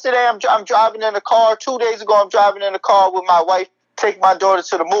know, yesterday I'm driving in the car. 2 days ago, I'm driving in the car with my wife, take my daughter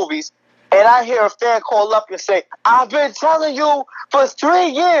to the movies, and I hear a fan call up and say, I've been telling you for 3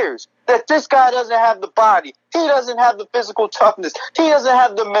 years that this guy doesn't have the body. He doesn't have the physical toughness. He doesn't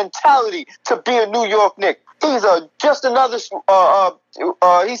have the mentality to be a New York Knick. He's just another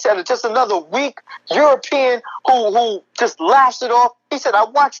weak European who just laughs it off. He said, I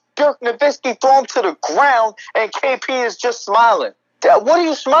watched Dirk Nowitzki throw him to the ground, and KP is just smiling. What are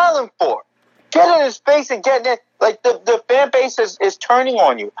you smiling for? Get in his face and get in it. Like, the fan base is turning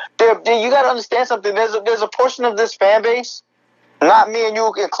on you. You got to understand something. There's a portion of this fan base, not me and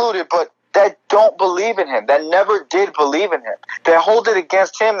you included, but that don't believe in him, that never did believe in him. They hold it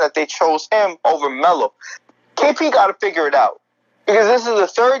against him that they chose him over Melo. KP got to figure it out, because this is the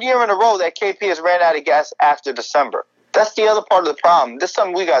third year in a row that KP has ran out of gas after December. That's the other part of the problem. This is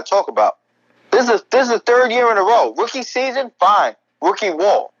something we got to talk about. This is the third year in a row. Rookie season, fine. Rookie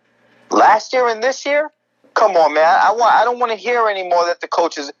wall. Last year and this year, come on, man. I don't want to hear anymore that the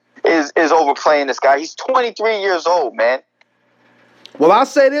coach is overplaying this guy. He's 23 years old, man. Well, I'll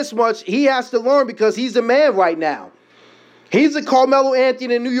say this much. He has to learn, because he's a man right now. He's a Carmelo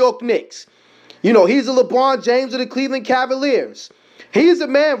Anthony in the New York Knicks. You know, he's a LeBron James of the Cleveland Cavaliers. He's a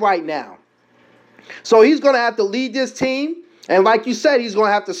man right now. So he's going to have to lead this team. And like you said, he's going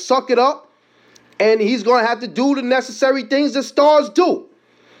to have to suck it up. And he's going to have to do the necessary things that stars do.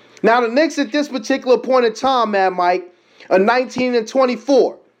 Now, the Knicks at this particular point in time, man, Mike, are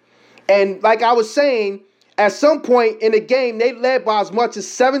 19-24. And like I was saying, at some point in the game, they led by as much as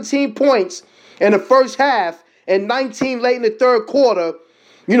 17 points in the first half and 19 late in the third quarter.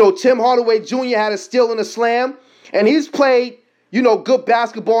 You know, Tim Hardaway Jr. had a steal and a slam, and he's played, you know, good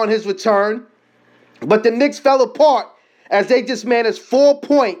basketball in his return. But the Knicks fell apart as they just managed 4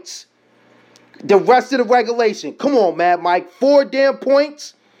 points the rest of the regulation. Come on, man, Mike. 4 damn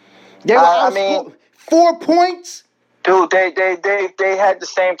points? They were 4 points? Dude, they had the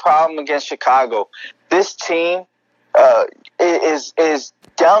same problem against Chicago. This team is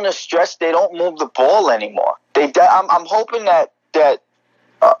down the stretch. They don't move the ball anymore. I'm hoping that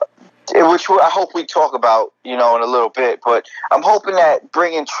which I hope we talk about, you know, in a little bit. But I'm hoping that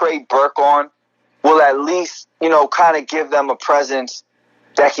bringing Trey Burke on will at least, you know, kind of give them a presence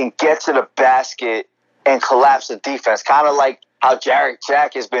that can get to the basket and collapse the defense. Kind of like how Jarrett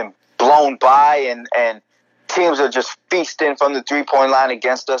Jack has been blown by and teams are just feasting from the three-point line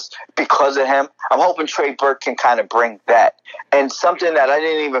against us because of him. I'm hoping Trey Burke can kind of bring that. And something that I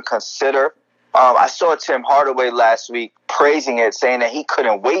didn't even consider, I saw Tim Hardaway last week praising it, saying that he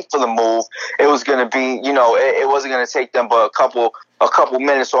couldn't wait for the move. It was going to be, you know, it wasn't going to take them but a couple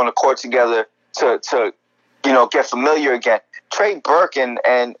minutes on the court together to you know, get familiar again. Trey Burke and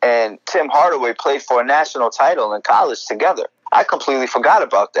Tim Hardaway played for a national title in college together. I completely forgot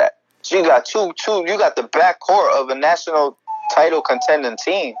about that. So you got you got the backcourt of a national title contending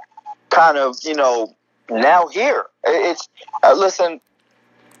team kind of, you know, now here. It's, listen,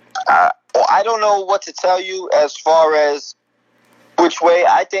 I don't know what to tell you as far as which way.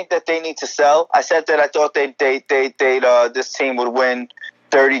 I think that they need to sell. I said that I thought this team would win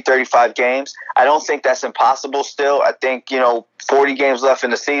 30, 35 games. I don't think that's impossible still. I think, you know, 40 games left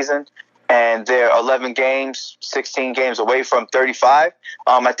in the season, and they're 11 games, 16 games away from 35.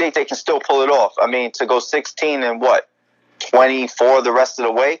 I think they can still pull it off. I mean, to go 16 and 24 the rest of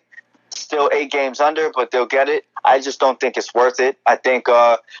the way, still 8 games under, but they'll get it. I just don't think it's worth it. I think,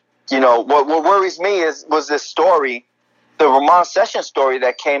 you know, what worries me was this story, the Ramon Sessions story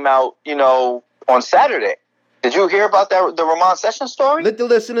that came out, you know, on Saturday. Did you hear about that, the Ramon Sessions story? Let the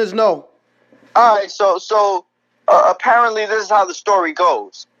listeners know. All right, so apparently this is how the story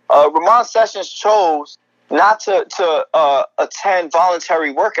goes. Ramon Sessions chose not to attend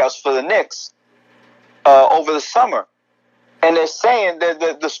voluntary workouts for the Knicks over the summer. And they're saying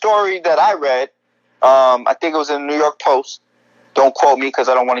that the story that I read, I think it was in the New York Post. Don't quote me because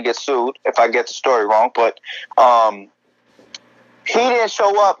I don't want to get sued if I get the story wrong. But he didn't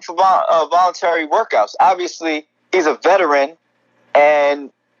show up for voluntary workouts. Obviously, he's a veteran,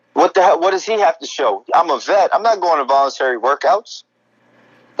 and what the hell? What does he have to show? I'm a vet. I'm not going to voluntary workouts.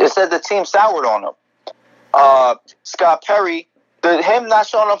 They said the team soured on him. Scott Perry, him not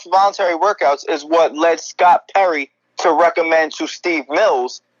showing up for voluntary workouts is what led Scott Perry to recommend to Steve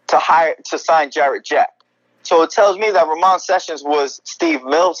Mills to sign Jarrett Jack. So it tells me that Ramon Sessions was Steve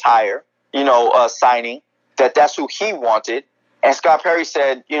Mills' hire, signing, that's who he wanted. And Scott Perry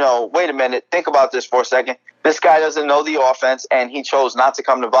said, wait a minute, think about this for a second. This guy doesn't know the offense, and he chose not to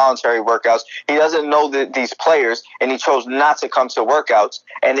come to voluntary workouts. He doesn't know these players, and he chose not to come to workouts.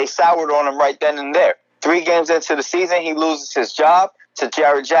 And they soured on him right then and there. 3 games into the season, he loses his job to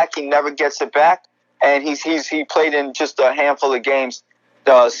Jarrett Jack. He never gets it back, and he played in just a handful of games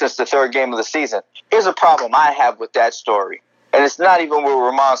since the 3rd game of the season. Here's a problem I have with that story, and it's not even with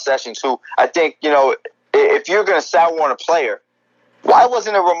Ramon Sessions, who I think, if you're going to sour on a player, why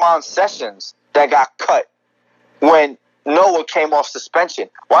wasn't it Ramon Sessions that got cut when Noah came off suspension?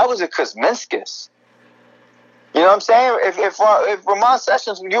 Why was it Kuzminskis? You know what I'm saying? If Ramon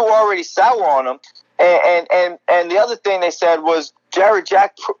Sessions, you were already sour on him, and the other thing they said was Jarrett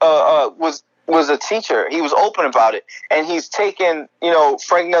Jack was a teacher. He was open about it, and he's taken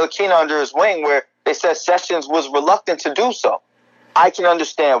Frank Ntilikina under his wing, where they said Sessions was reluctant to do so. I can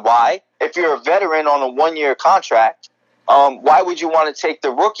understand why. If you're a veteran on a 1-year contract, why would you want to take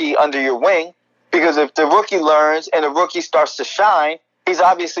the rookie under your wing? Because if the rookie learns and the rookie starts to shine, he's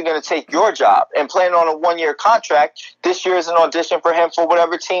obviously going to take your job. And playing on a 1-year contract, this year is an audition for him for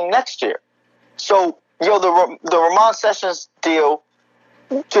whatever team next year. So, the Ramon Sessions deal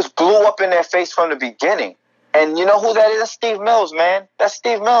just blew up in their face from the beginning. And you know who that is? That's Steve Mills, man. That's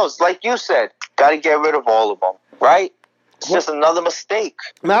Steve Mills. Like you said, got to get rid of all of them, right? It's just another mistake.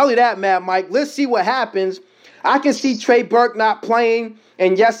 Not only that, Matt, Mike, let's see what happens. I can see Trey Burke not playing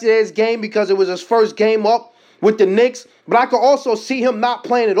in yesterday's game because it was his first game up with the Knicks. But I could also see him not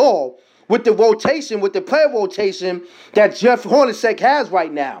playing at all with the rotation, with the player rotation that Jeff Hornacek has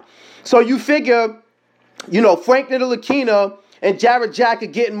right now. So you figure, Frank Ntilikina and Jarrett Jack are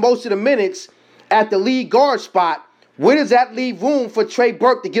getting most of the minutes at the lead guard spot. Where does that leave room for Trey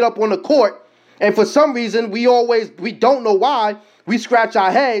Burke to get up on the court? And for some reason, we don't know why, we scratch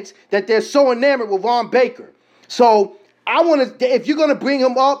our heads that they're so enamored with Ron Baker. So if you're going to bring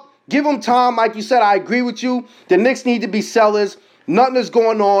him up, give him time. Like you said, I agree with you. The Knicks need to be sellers. Nothing is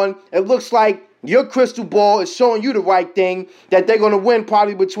going on. It looks like your crystal ball is showing you the right thing, that they're going to win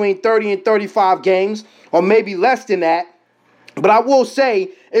probably between 30 and 35 games, or maybe less than that. But I will say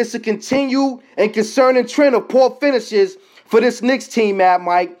it's a continued and concerning trend of poor finishes for this Knicks team,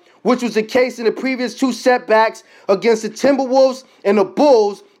 Mike, which was the case in the previous 2 setbacks against the Timberwolves and the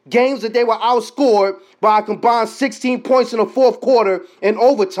Bulls, games that they were outscored by a combined 16 points in the 4th quarter in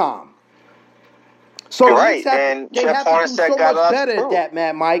overtime. So you're right, and Jeff Hornacek got much better at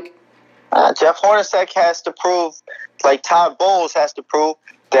that, Mike. Jeff Hornacek has to prove, like Todd Bowles has to prove,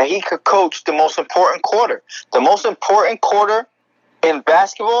 that he could coach the most important quarter. The most important quarter in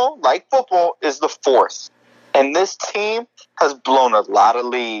basketball, like football, is the 4th. And this team has blown a lot of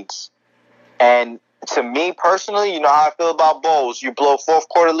leads. And to me personally, you know how I feel about Bowles. You blow 4th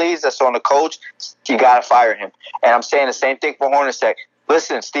quarter leads, that's on the coach, you got to fire him. And I'm saying the same thing for Hornacek.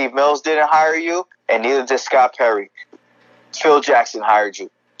 Listen, Steve Mills didn't hire you, and neither did Scott Perry. Phil Jackson hired you.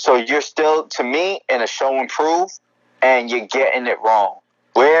 So you're still, to me, in a show and prove, and you're getting it wrong.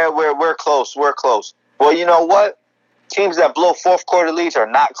 We're close. We're close. Well, you know what? Teams that blow 4th quarter leads are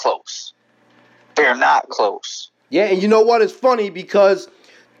not close. They're not close. Yeah, and you know what? It's funny because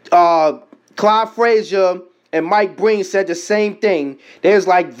Clyde Frazier and Mike Breen said the same thing. There's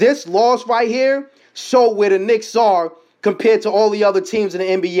like this loss right here show where the Knicks are compared to all the other teams in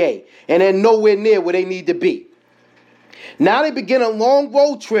the NBA. And they're nowhere near where they need to be. Now they begin a long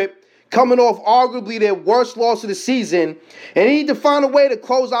road trip coming off arguably their worst loss of the season. And they need to find a way to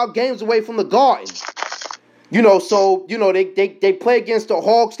close out games away from the Garden. They play against the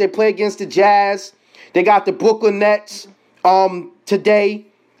Hawks. They play against the Jazz. They got the Brooklyn Nets today.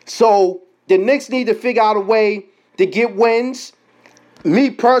 So the Knicks need to figure out a way to get wins. Me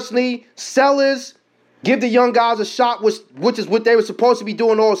personally, sellers, give the young guys a shot, which is what they were supposed to be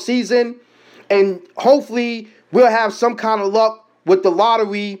doing all season. And hopefully we'll have some kind of luck with the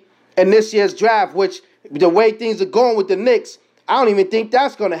lottery and this year's draft, which the way things are going with the Knicks, I don't even think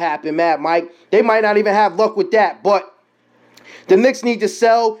that's going to happen, Mike. They might not even have luck with that. But the Knicks need to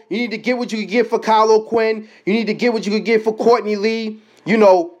sell. You need to get what you can get for Kyle O'Quinn. You need to get what you can get for Courtney Lee.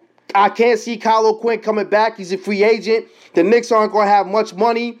 I can't see Kyle O'Quinn coming back. He's a free agent. The Knicks aren't going to have much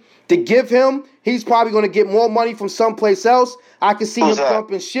money to give him. he's probably going to get more money from someplace else. I can see him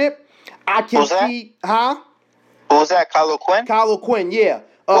jumping ship. I can see, Who was that? Kylo Quinn? Kylo Quinn, yeah.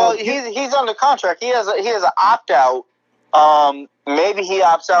 Well, he's under contract. He has an opt out. Maybe he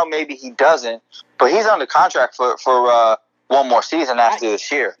opts out, maybe he doesn't. But he's under contract for one more season after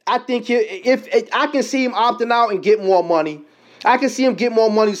this year. I think if I can see him opting out and get more money. I can see him get more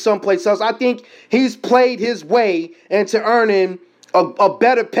money someplace else. I think he's played his way into earning a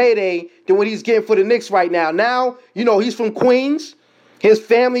better payday than what he's getting for the Knicks right now. Now, he's from Queens. His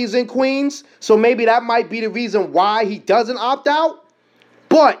family is in Queens. So maybe that might be the reason why he doesn't opt out.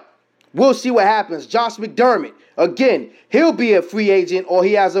 But we'll see what happens. Josh McDermott, again, he'll be a free agent or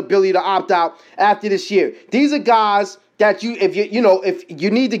he has the ability to opt out after this year. These are guys that if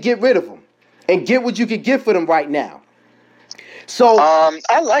you need to get rid of them and get what you can get for them right now. So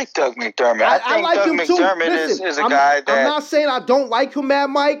I like Doug McDermott. I think like Doug him too. McDermott Listen, is a guy that I'm not saying I don't like him, Mad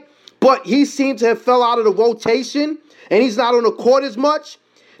Mike, but he seems to have fell out of the rotation and he's not on the court as much.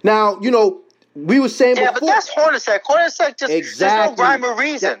 Now, we were saying before. Yeah, but that's Hornacek. Hornacek just exactly. There's no rhyme or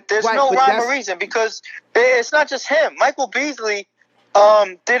reason. There's no rhyme or reason because it's not just him. Michael Beasley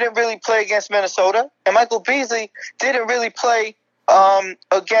didn't really play against Minnesota, and Michael Beasley didn't really play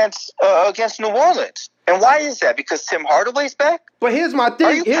against New Orleans. And why is that? Because Tim Hardaway's back? But here's my thing.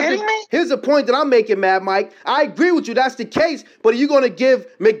 Are you kidding me? Here's the point that I'm making, Mad Mike. I agree with you. That's the case. But are you going to give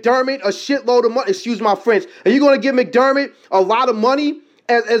McDermott a shitload of money? Excuse my French. Are you going to give McDermott a lot of money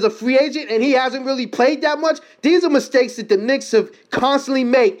as a free agent and he hasn't really played that much? These are mistakes that the Knicks have constantly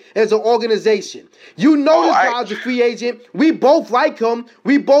made as an organization. This guy's a free agent. We both like him.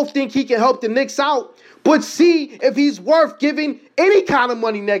 We both think he can help the Knicks out. But see if he's worth giving any kind of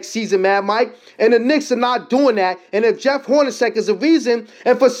money next season, Mad Mike. And the Knicks are not doing that. And if Jeff Hornacek is a reason,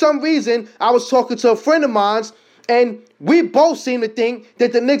 and for some reason, I was talking to a friend of mine, and we both seem to think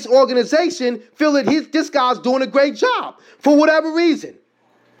that the Knicks organization feel that this guy's doing a great job for whatever reason.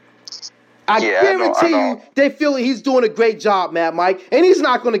 I guarantee you they feel that he's doing a great job, Mad Mike. And he's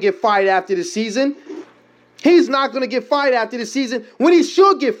not going to get fired after the season. He's not going to get fired after the season when he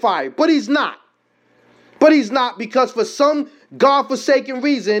should get fired, but he's not. But he's not because for some godforsaken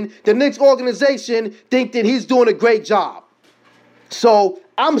reason, the Knicks organization think that he's doing a great job. So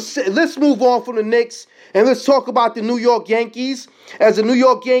let's move on from the Knicks and let's talk about the New York Yankees. As the New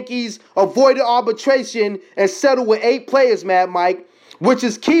York Yankees avoided arbitration and settled with 8 players, Mad Mike, which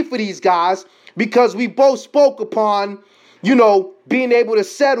is key for these guys because we both spoke upon, being able to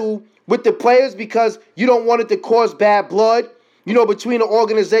settle with the players because you don't want it to cause bad blood, between the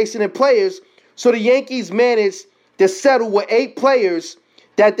organization and players. So the Yankees managed to settle with 8 players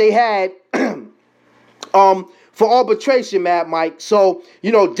that they had for arbitration, Mad Mike. So,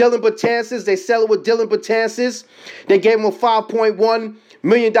 Dylan Betances, they settled with Dylan Betances. They gave him a $5.1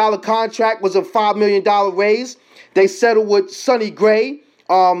 million contract, was a $5 million raise. They settled with Sonny Gray.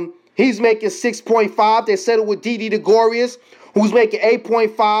 He's making $6.5. They settled with Didi Gregorius, who's making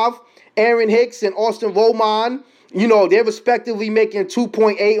 $8.5. Aaron Hicks and Austin Roman, they're respectively making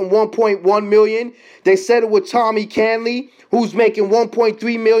 $2.8 and $1.1 million. They settled with Tommy Canley, who's making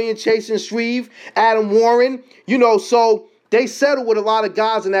 $1.3 million, Chasen Shreve, Adam Warren. So they settled with a lot of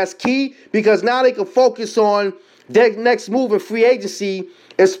guys, and that's key because now they can focus on their next move in free agency,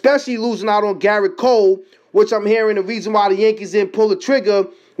 especially losing out on Garrett Cole, which I'm hearing the reason why the Yankees didn't pull the trigger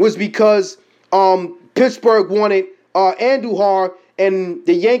was because Pittsburgh wanted Andujar, and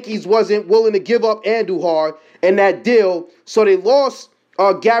the Yankees wasn't willing to give up Andujar in that deal. So they lost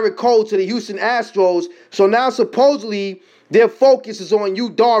Garrett Cole to the Houston Astros. So now supposedly their focus is on Yu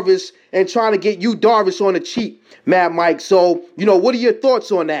Darvish and trying to get Yu Darvish on the cheap, Mad Mike. So, what are your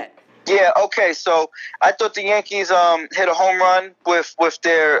thoughts on that? Yeah, okay, so I thought the Yankees hit a home run with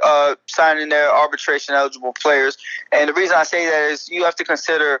their signing their arbitration eligible players. And the reason I say that is you have to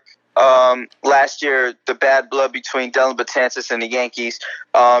consider last year the bad blood between Dylan Betances and the Yankees.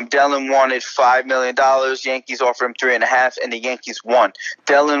 Dylan wanted $5 million, Yankees offered him $3.5 million, and the Yankees won.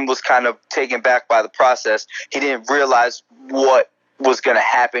 Dylan was kind of taken back by the process. He didn't realize what was going to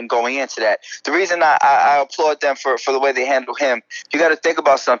happen going into that. The reason I applaud them for the way they handled him, you got to think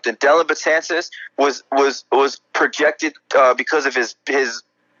about something. Dylan Betances was projected because of his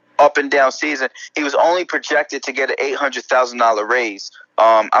up and down season. He was only projected to get an $800,000 raise.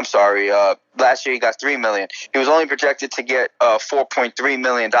 Last year he got $3 million. He was only projected to get $4.3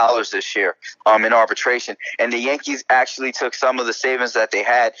 million this year in arbitration. And the Yankees actually took some of the savings that they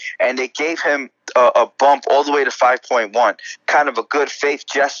had and they gave him a bump all the way to 5.1. Kind of a good faith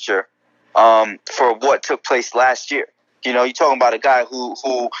gesture for what took place last year. You're talking about a guy who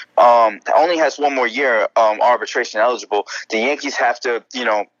only has one more year arbitration eligible. The Yankees have to,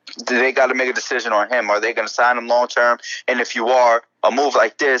 they got to make a decision on him. Are they going to sign him long term? And if you are, a move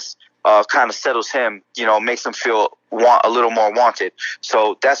like this kind of settles him, makes him feel a little more wanted.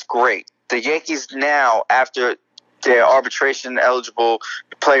 So that's great. The Yankees now, after their arbitration-eligible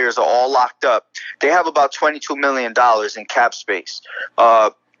players are all locked up, they have about $22 million in cap space.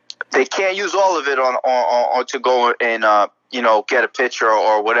 They can't use all of it on to go and get a pitcher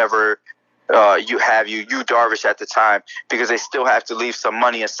or whatever you Darvish at the time, because they still have to leave some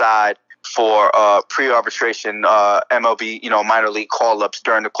money aside for pre-arbitration MLB minor league call-ups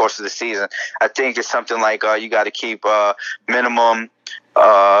during the course of the season. I think it's something like you got to keep minimum,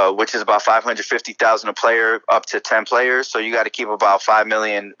 which is about $550,000 a player, up to 10 players. So you got to keep about $5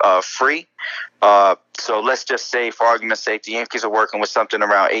 million free. So let's just say, for argument's sake, the Yankees are working with something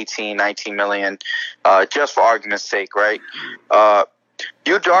around 18, 19 million, just for argument's sake, right?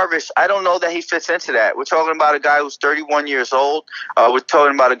 Darvish, I don't know that he fits into that. We're talking about a guy who's 31 years old. We're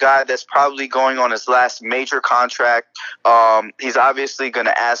talking about a guy that's probably going on his last major contract. He's obviously going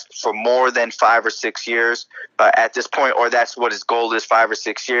to ask for more than 5 or 6 years at this point, or that's what his goal is, 5 or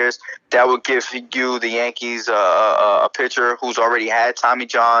 6 years. That would give you, the Yankees, a pitcher who's already had Tommy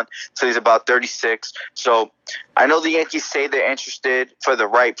John, so he's about 36. So I know the Yankees say they're interested for the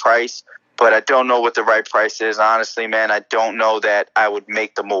right price, but I don't know what the right price is. Honestly, man, I don't know that I would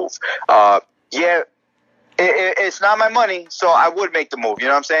make the move. It's not my money, so I would make the move. You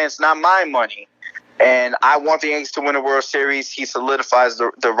know what I'm saying? It's not my money. And I want the Yankees to win a World Series. He solidifies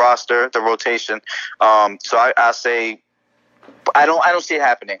the roster, the rotation. So I say I don't see it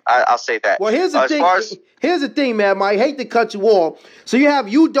happening. I'll say that. Well, here's the thing. Here's the thing, man. I hate to cut you off. So you have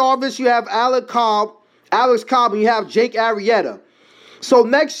Darvish, you have Alex Cobb, and you have Jake Arrieta. So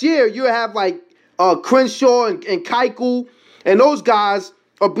next year you have like Crenshaw and Keuchel, and those guys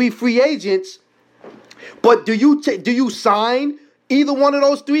will be free agents. But do you sign either one of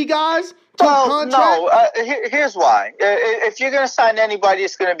those three guys to a contract? No. Here's why. If you're going to sign anybody,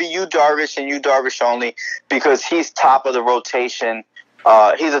 it's going to be Darvish and Darvish only, because he's top of the rotation.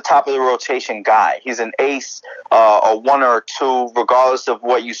 He's a top of the rotation guy. He's an ace, a one or a two, regardless of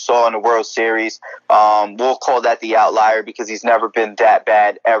what you saw in the World Series. We'll call that the outlier because he's never been that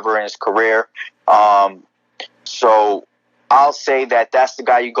bad ever in his career. So I'll say that's the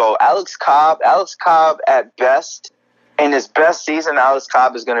guy you go. Alex Cobb at best, in his best season, Alex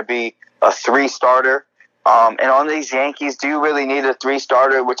Cobb is going to be a 3-starter. And on these Yankees, do you really need a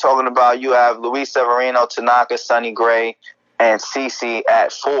 3-starter? We're talking about, you have Luis Severino, Tanaka, Sonny Gray, and CeCe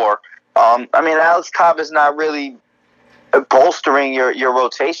at 4. Alex Cobb is not really bolstering your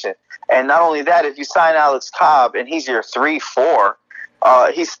rotation. And not only that, if you sign Alex Cobb and he's your 3-4,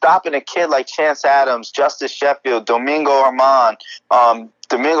 he's stopping a kid like Chance Adams, Justice Sheffield, Domingo Armand,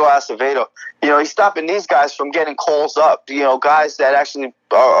 Domingo Acevedo. He's stopping these guys from getting calls up. Guys that actually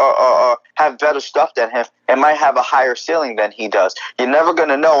have better stuff than him and might have a higher ceiling than he does. You're never going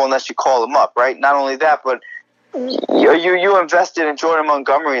to know unless you call him up, right? Not only that, but you invested in Jordan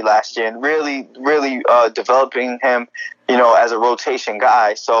Montgomery last year and really developing him, as a rotation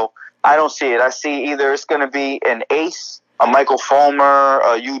guy. So I don't see it. I see either it's going to be an ace, a Michael Fulmer,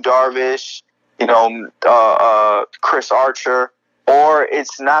 a Darvish, Chris Archer, or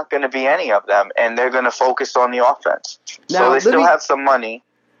it's not going to be any of them, and they're going to focus on the offense. So they still have some money.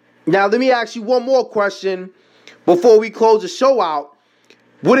 Now, let me ask you one more question before we close the show out.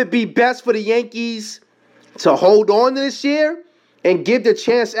 Would it be best for the Yankees to hold on this year and give the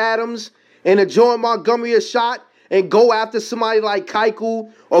Chance Adams and the Jordan Montgomery a shot and go after somebody like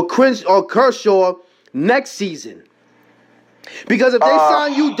Keuchel or Kershaw next season? Because if they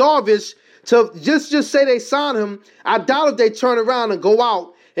sign Darvish, to just say they sign him, I doubt if they turn around and go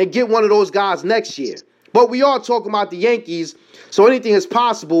out and get one of those guys next year. But we are talking about the Yankees, so anything is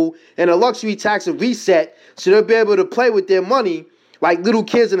possible, and a luxury tax will reset, so they'll be able to play with their money like little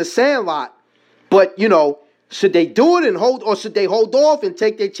kids in a sandlot. But, should they do it or should they hold off and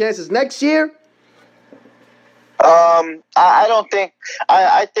take their chances next year? I don't think.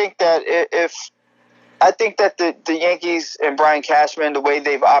 I think that I think that the Yankees and Brian Cashman, the way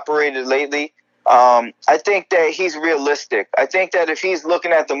they've operated lately, I think that he's realistic. I think that if he's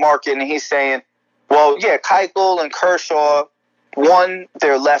looking at the market and he's saying, well, yeah, Keuchel and Kershaw, one,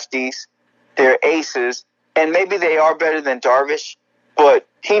 they're lefties, they're aces, and maybe they are better than Darvish, but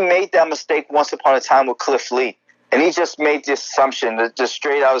he made that mistake once upon a time with Cliff Lee. And he just made this assumption, the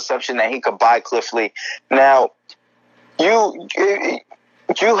straight-out assumption that he could buy Cliff Lee. Now, you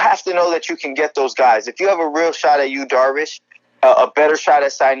have to know that you can get those guys. If you have a real shot at Darvish, a better shot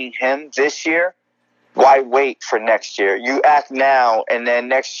at signing him this year, why wait for next year? You act now, and then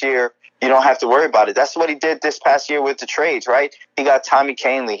next year You don't have to worry about it. That's what he did this past year with the trades, right? He got Tommy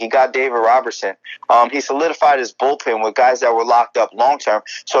Kahnle. He got David Robertson. He solidified his bullpen with guys that were locked up long-term.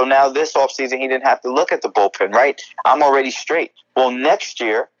 So now this offseason, he didn't have to look at the bullpen, right? I'm already straight. Well, next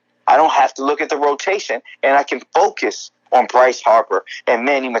year, I don't have to look at the rotation, and I can focus on Bryce Harper and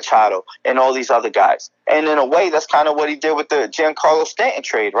Manny Machado and all these other guys. And in a way, that's kind of what he did with the Giancarlo Stanton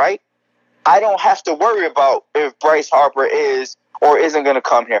trade, right? I don't have to worry about if Bryce Harper is or isn't going to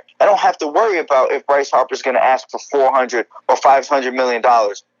come here. I don't have to worry about if Bryce Harper's going to ask for $400 or $500 million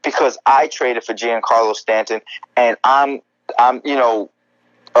because I traded for Giancarlo Stanton, and I'm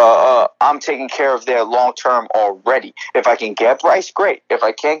taking care of their long term already. If I can get Bryce, great. If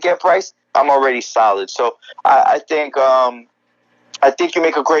I can't get Bryce, I'm already solid. So I think you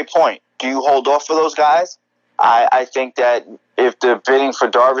make a great point. Do you hold off for those guys? I think that if the bidding for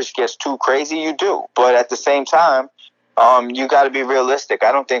Darvish gets too crazy, you do. But at the same time, you got to be realistic.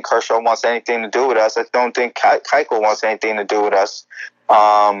 I don't think Kershaw wants anything to do with us. I don't think Keuchel wants anything to do with us.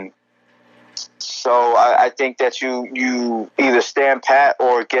 So I think that you either stand pat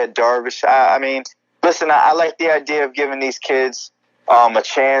or get Darvish. I mean, listen, I like the idea of giving these kids a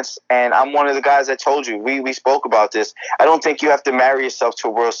chance, and I'm one of the guys that told you, we spoke about this. I don't think you have to marry yourself to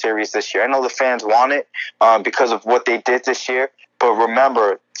a World Series this year. I know the fans want it because of what they did this year, but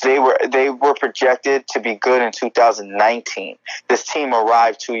remember, they were projected to be good in 2019. This team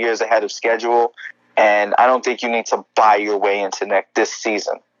arrived 2 years ahead of schedule, and I don't think you need to buy your way into this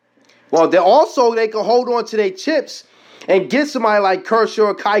season. Well, they can hold on to their chips and get somebody like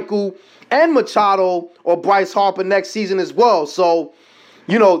Kershaw, Keuchel, and Machado or Bryce Harper next season as well. So,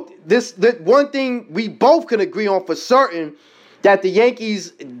 this one thing we both can agree on for certain, that the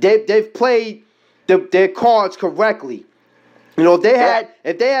Yankees, they've played their cards correctly. If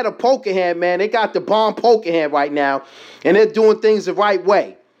they had a poker hand, man, they got the bomb poker hand right now, and they're doing things the right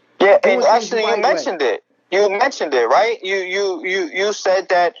way. Yeah, and actually, you mentioned it. You mentioned it, right? You said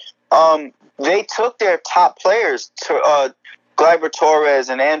that they took their top players to Gleyber Torres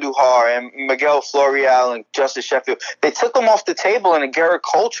and Andujar and Miguel Florial and Justice Sheffield. They took them off the table in a Garrett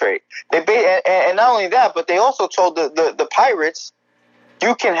Cole trade. And not only that, but they also told the Pirates,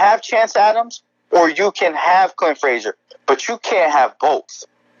 you can have Chance Adams or you can have Clint Frazier, but you can't have both.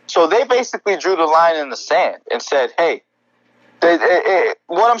 So they basically drew the line in the sand and said, hey,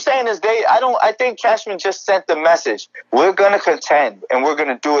 what I'm saying is I think Cashman just sent the message. We're going to contend and we're going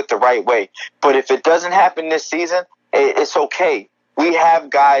to do it the right way. But if it doesn't happen this season, it's okay. We have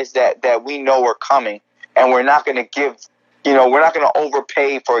guys that we know are coming, and we're not going to we're not going to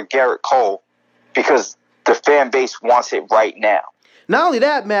overpay for Garrett Cole because the fan base wants it right now. Not only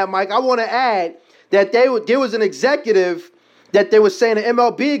that, Matt, Mike, I want to add that there was an executive that they were saying, an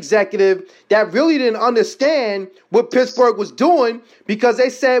MLB executive, that really didn't understand what Pittsburgh was doing because they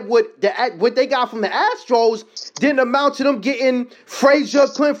said what they got from the Astros didn't amount to them getting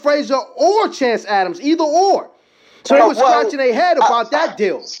Clint Frazier, or Chance Adams, either or. So they were scratching their head about that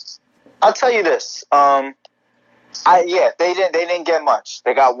deal. I'll tell you this. They didn't get much.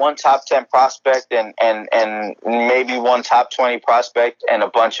 They got one top 10 prospect and maybe one top 20 prospect and a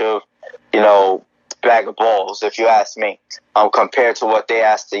bunch of, bag of balls, if you ask me, compared to what they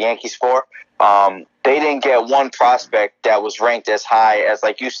asked the Yankees for. They didn't get one prospect that was ranked as high as,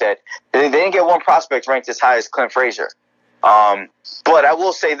 like you said, they didn't get one prospect ranked as high as Clint Frazier. But I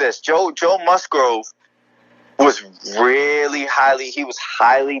will say this, Joe Musgrove was really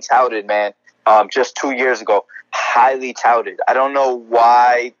highly touted, man. Just 2 years ago, highly touted. I don't know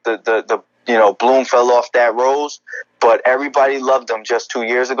why the bloom fell off that rose, but everybody loved him just 2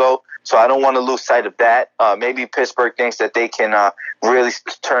 years ago. So I don't want to lose sight of that. Maybe Pittsburgh thinks that they can really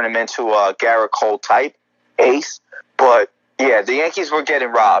turn him into a Garrett Cole type ace. But yeah, the Yankees were getting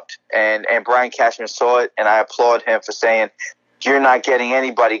robbed, and Brian Cashman saw it, and I applaud him for saying, you're not getting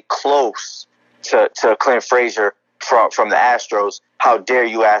anybody close to Clint Frazier from the Astros. How dare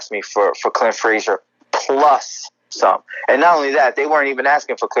you ask me for Clint Frazier plus some? And not only that, they weren't even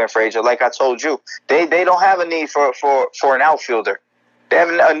asking for Clint Frazier. Like I told you, they don't have a need for an outfielder. They have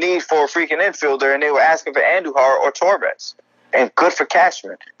a need for a freaking infielder, and they were asking for Andujar or Torres. And good for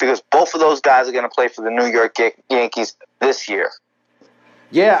Cashman, because both of those guys are going to play for the New York Yankees this year.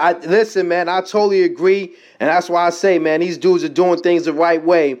 Yeah, listen, man, I totally agree, and that's why I say, man, these dudes are doing things the right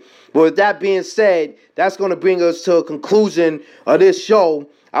way. But with that being said, that's going to bring us to a conclusion of this show.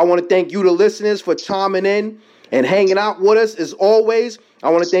 I want to thank you, the listeners, for chiming in and hanging out with us as always. I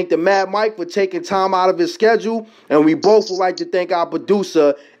want to thank the Mad Mike for taking time out of his schedule, and we both would like to thank our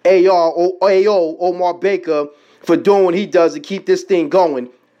producer, AO Omar Baker, for doing what he does to keep this thing going.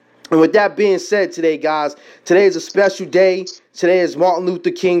 And with that being said today, guys, today is a special day. Today is Martin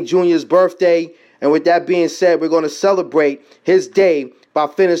Luther King Jr.'s birthday. And with that being said, we're going to celebrate his day by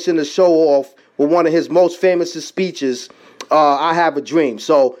finishing the show off with one of his most famous speeches, I Have a Dream.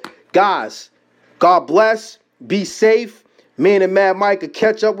 So, guys, God bless. Be safe. Me and the Mad Mike will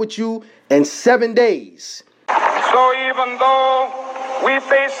catch up with you in 7 days. So even though we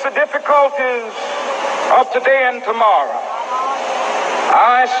face the difficulties of today and tomorrow,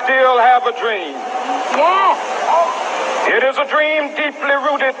 I still have a dream. Yes. It is a dream deeply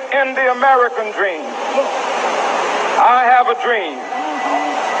rooted in the American dream. I have a dream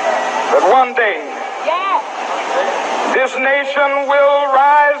that one day this nation will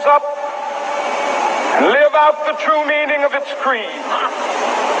rise up and live out the true meaning of its creed.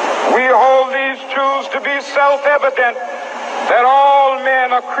 We hold these truths to be self-evident, that all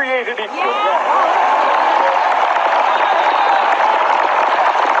men are created equal.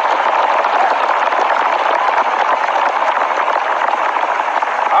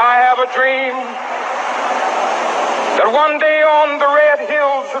 I have a dream that one day on the red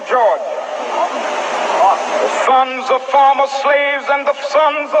hills of Georgia, the sons of former slaves and the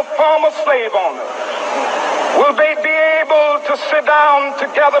sons of former slave owners will they be able to sit down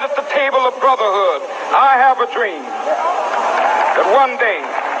together at the table of brotherhood. I have a dream that one day,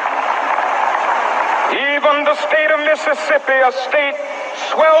 even the state of Mississippi, a state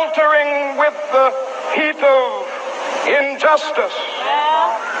sweltering with the heat of injustice,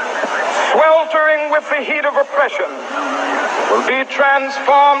 sweltering with the heat of oppression, will be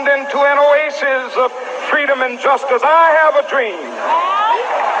transformed into an oasis of freedom and justice. I have a dream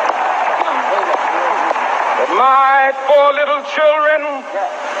that my 4 little children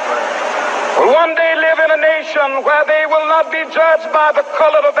will one day live in a nation where they will not be judged by the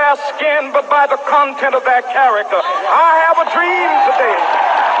color of their skin, but by the content of their character. I have a dream today.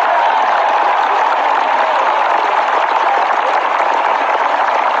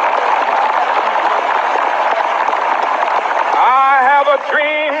 I have a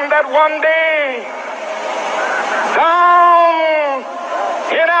dream that one day, down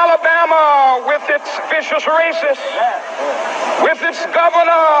in Alabama, with its vicious racists, with its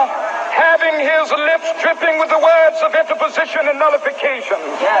governor having his lips dripping with the words of interposition and nullification.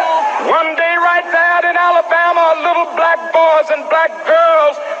 One day right there in Alabama, little black boys and black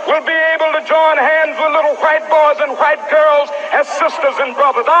girls will be able to join hands with little white boys and white girls as sisters and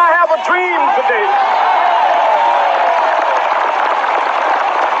brothers. I have a dream today.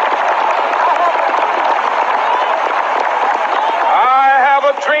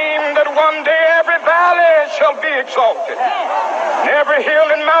 Dream that one day every valley shall be exalted, and every hill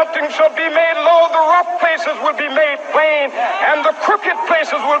and mountain shall be made low, the rough places will be made plain, and the crooked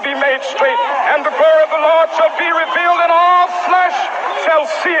places will be made straight, and the glory of the Lord shall be revealed, and all flesh shall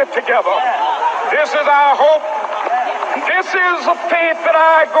see it together. This is our hope. This is a faith that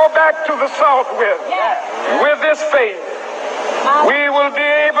I go back to the South with. With this faith, we will be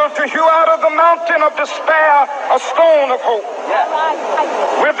able to hew out of the mountain of despair a stone of hope.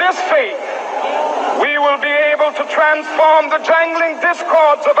 With this faith, we will be able to transform the jangling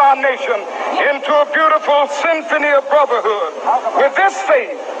discords of our nation into a beautiful symphony of brotherhood. With this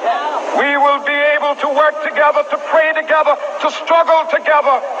faith, we will be able to work together, to pray together, to struggle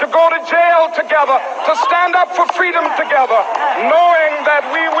together, to go to jail together, to stand up for freedom together, knowing that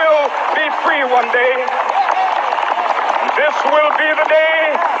we will be free one day. This will be the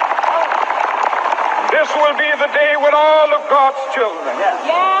day. This will be the day when all of God's children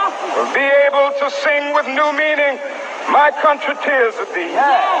will be able to sing with new meaning, "My country, 'tis of thee.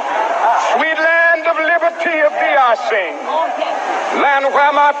 Sweet land of liberty, of thee I sing. Land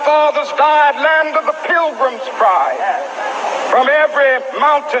where my fathers died, land of the pilgrim's pride. From every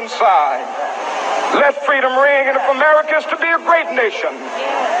mountainside, let freedom ring. And if America is to be a great nation,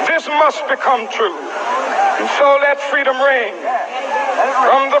 this must become true. And so let freedom ring.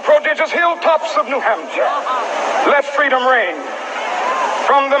 From the prodigious hilltops of New Hampshire, let freedom ring.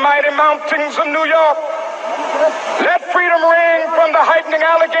 From the mighty mountains of New York, let freedom ring. From the heightening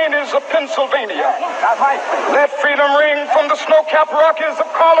Alleghenies of Pennsylvania, let freedom ring. From the snow-capped Rockies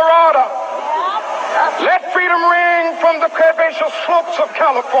of Colorado, let freedom ring. From the herbaceous slopes of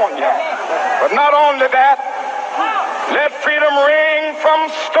California. But not only that, let freedom ring from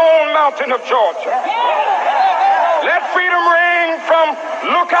Stone Mountain of Georgia. Let freedom ring from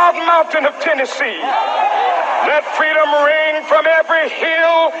Lookout Mountain of Tennessee. Let freedom ring from every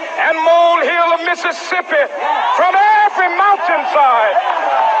hill and molehill of Mississippi, from every mountainside.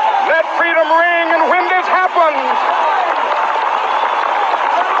 Let freedom ring, and when this happens,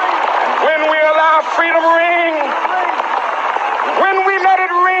 when we allow freedom ring, when we let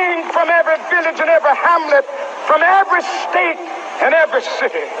it ring hamlet, from every state and every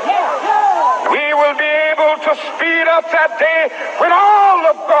city. We will be able to speed up that day when all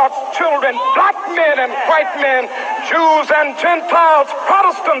of God's children, black men and white men, Jews and Gentiles,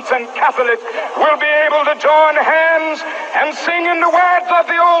 Protestants and Catholics, will be able to join hands and sing in the words of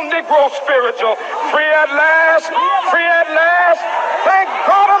the old Negro spiritual, free at last, thank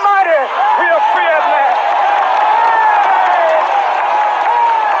God.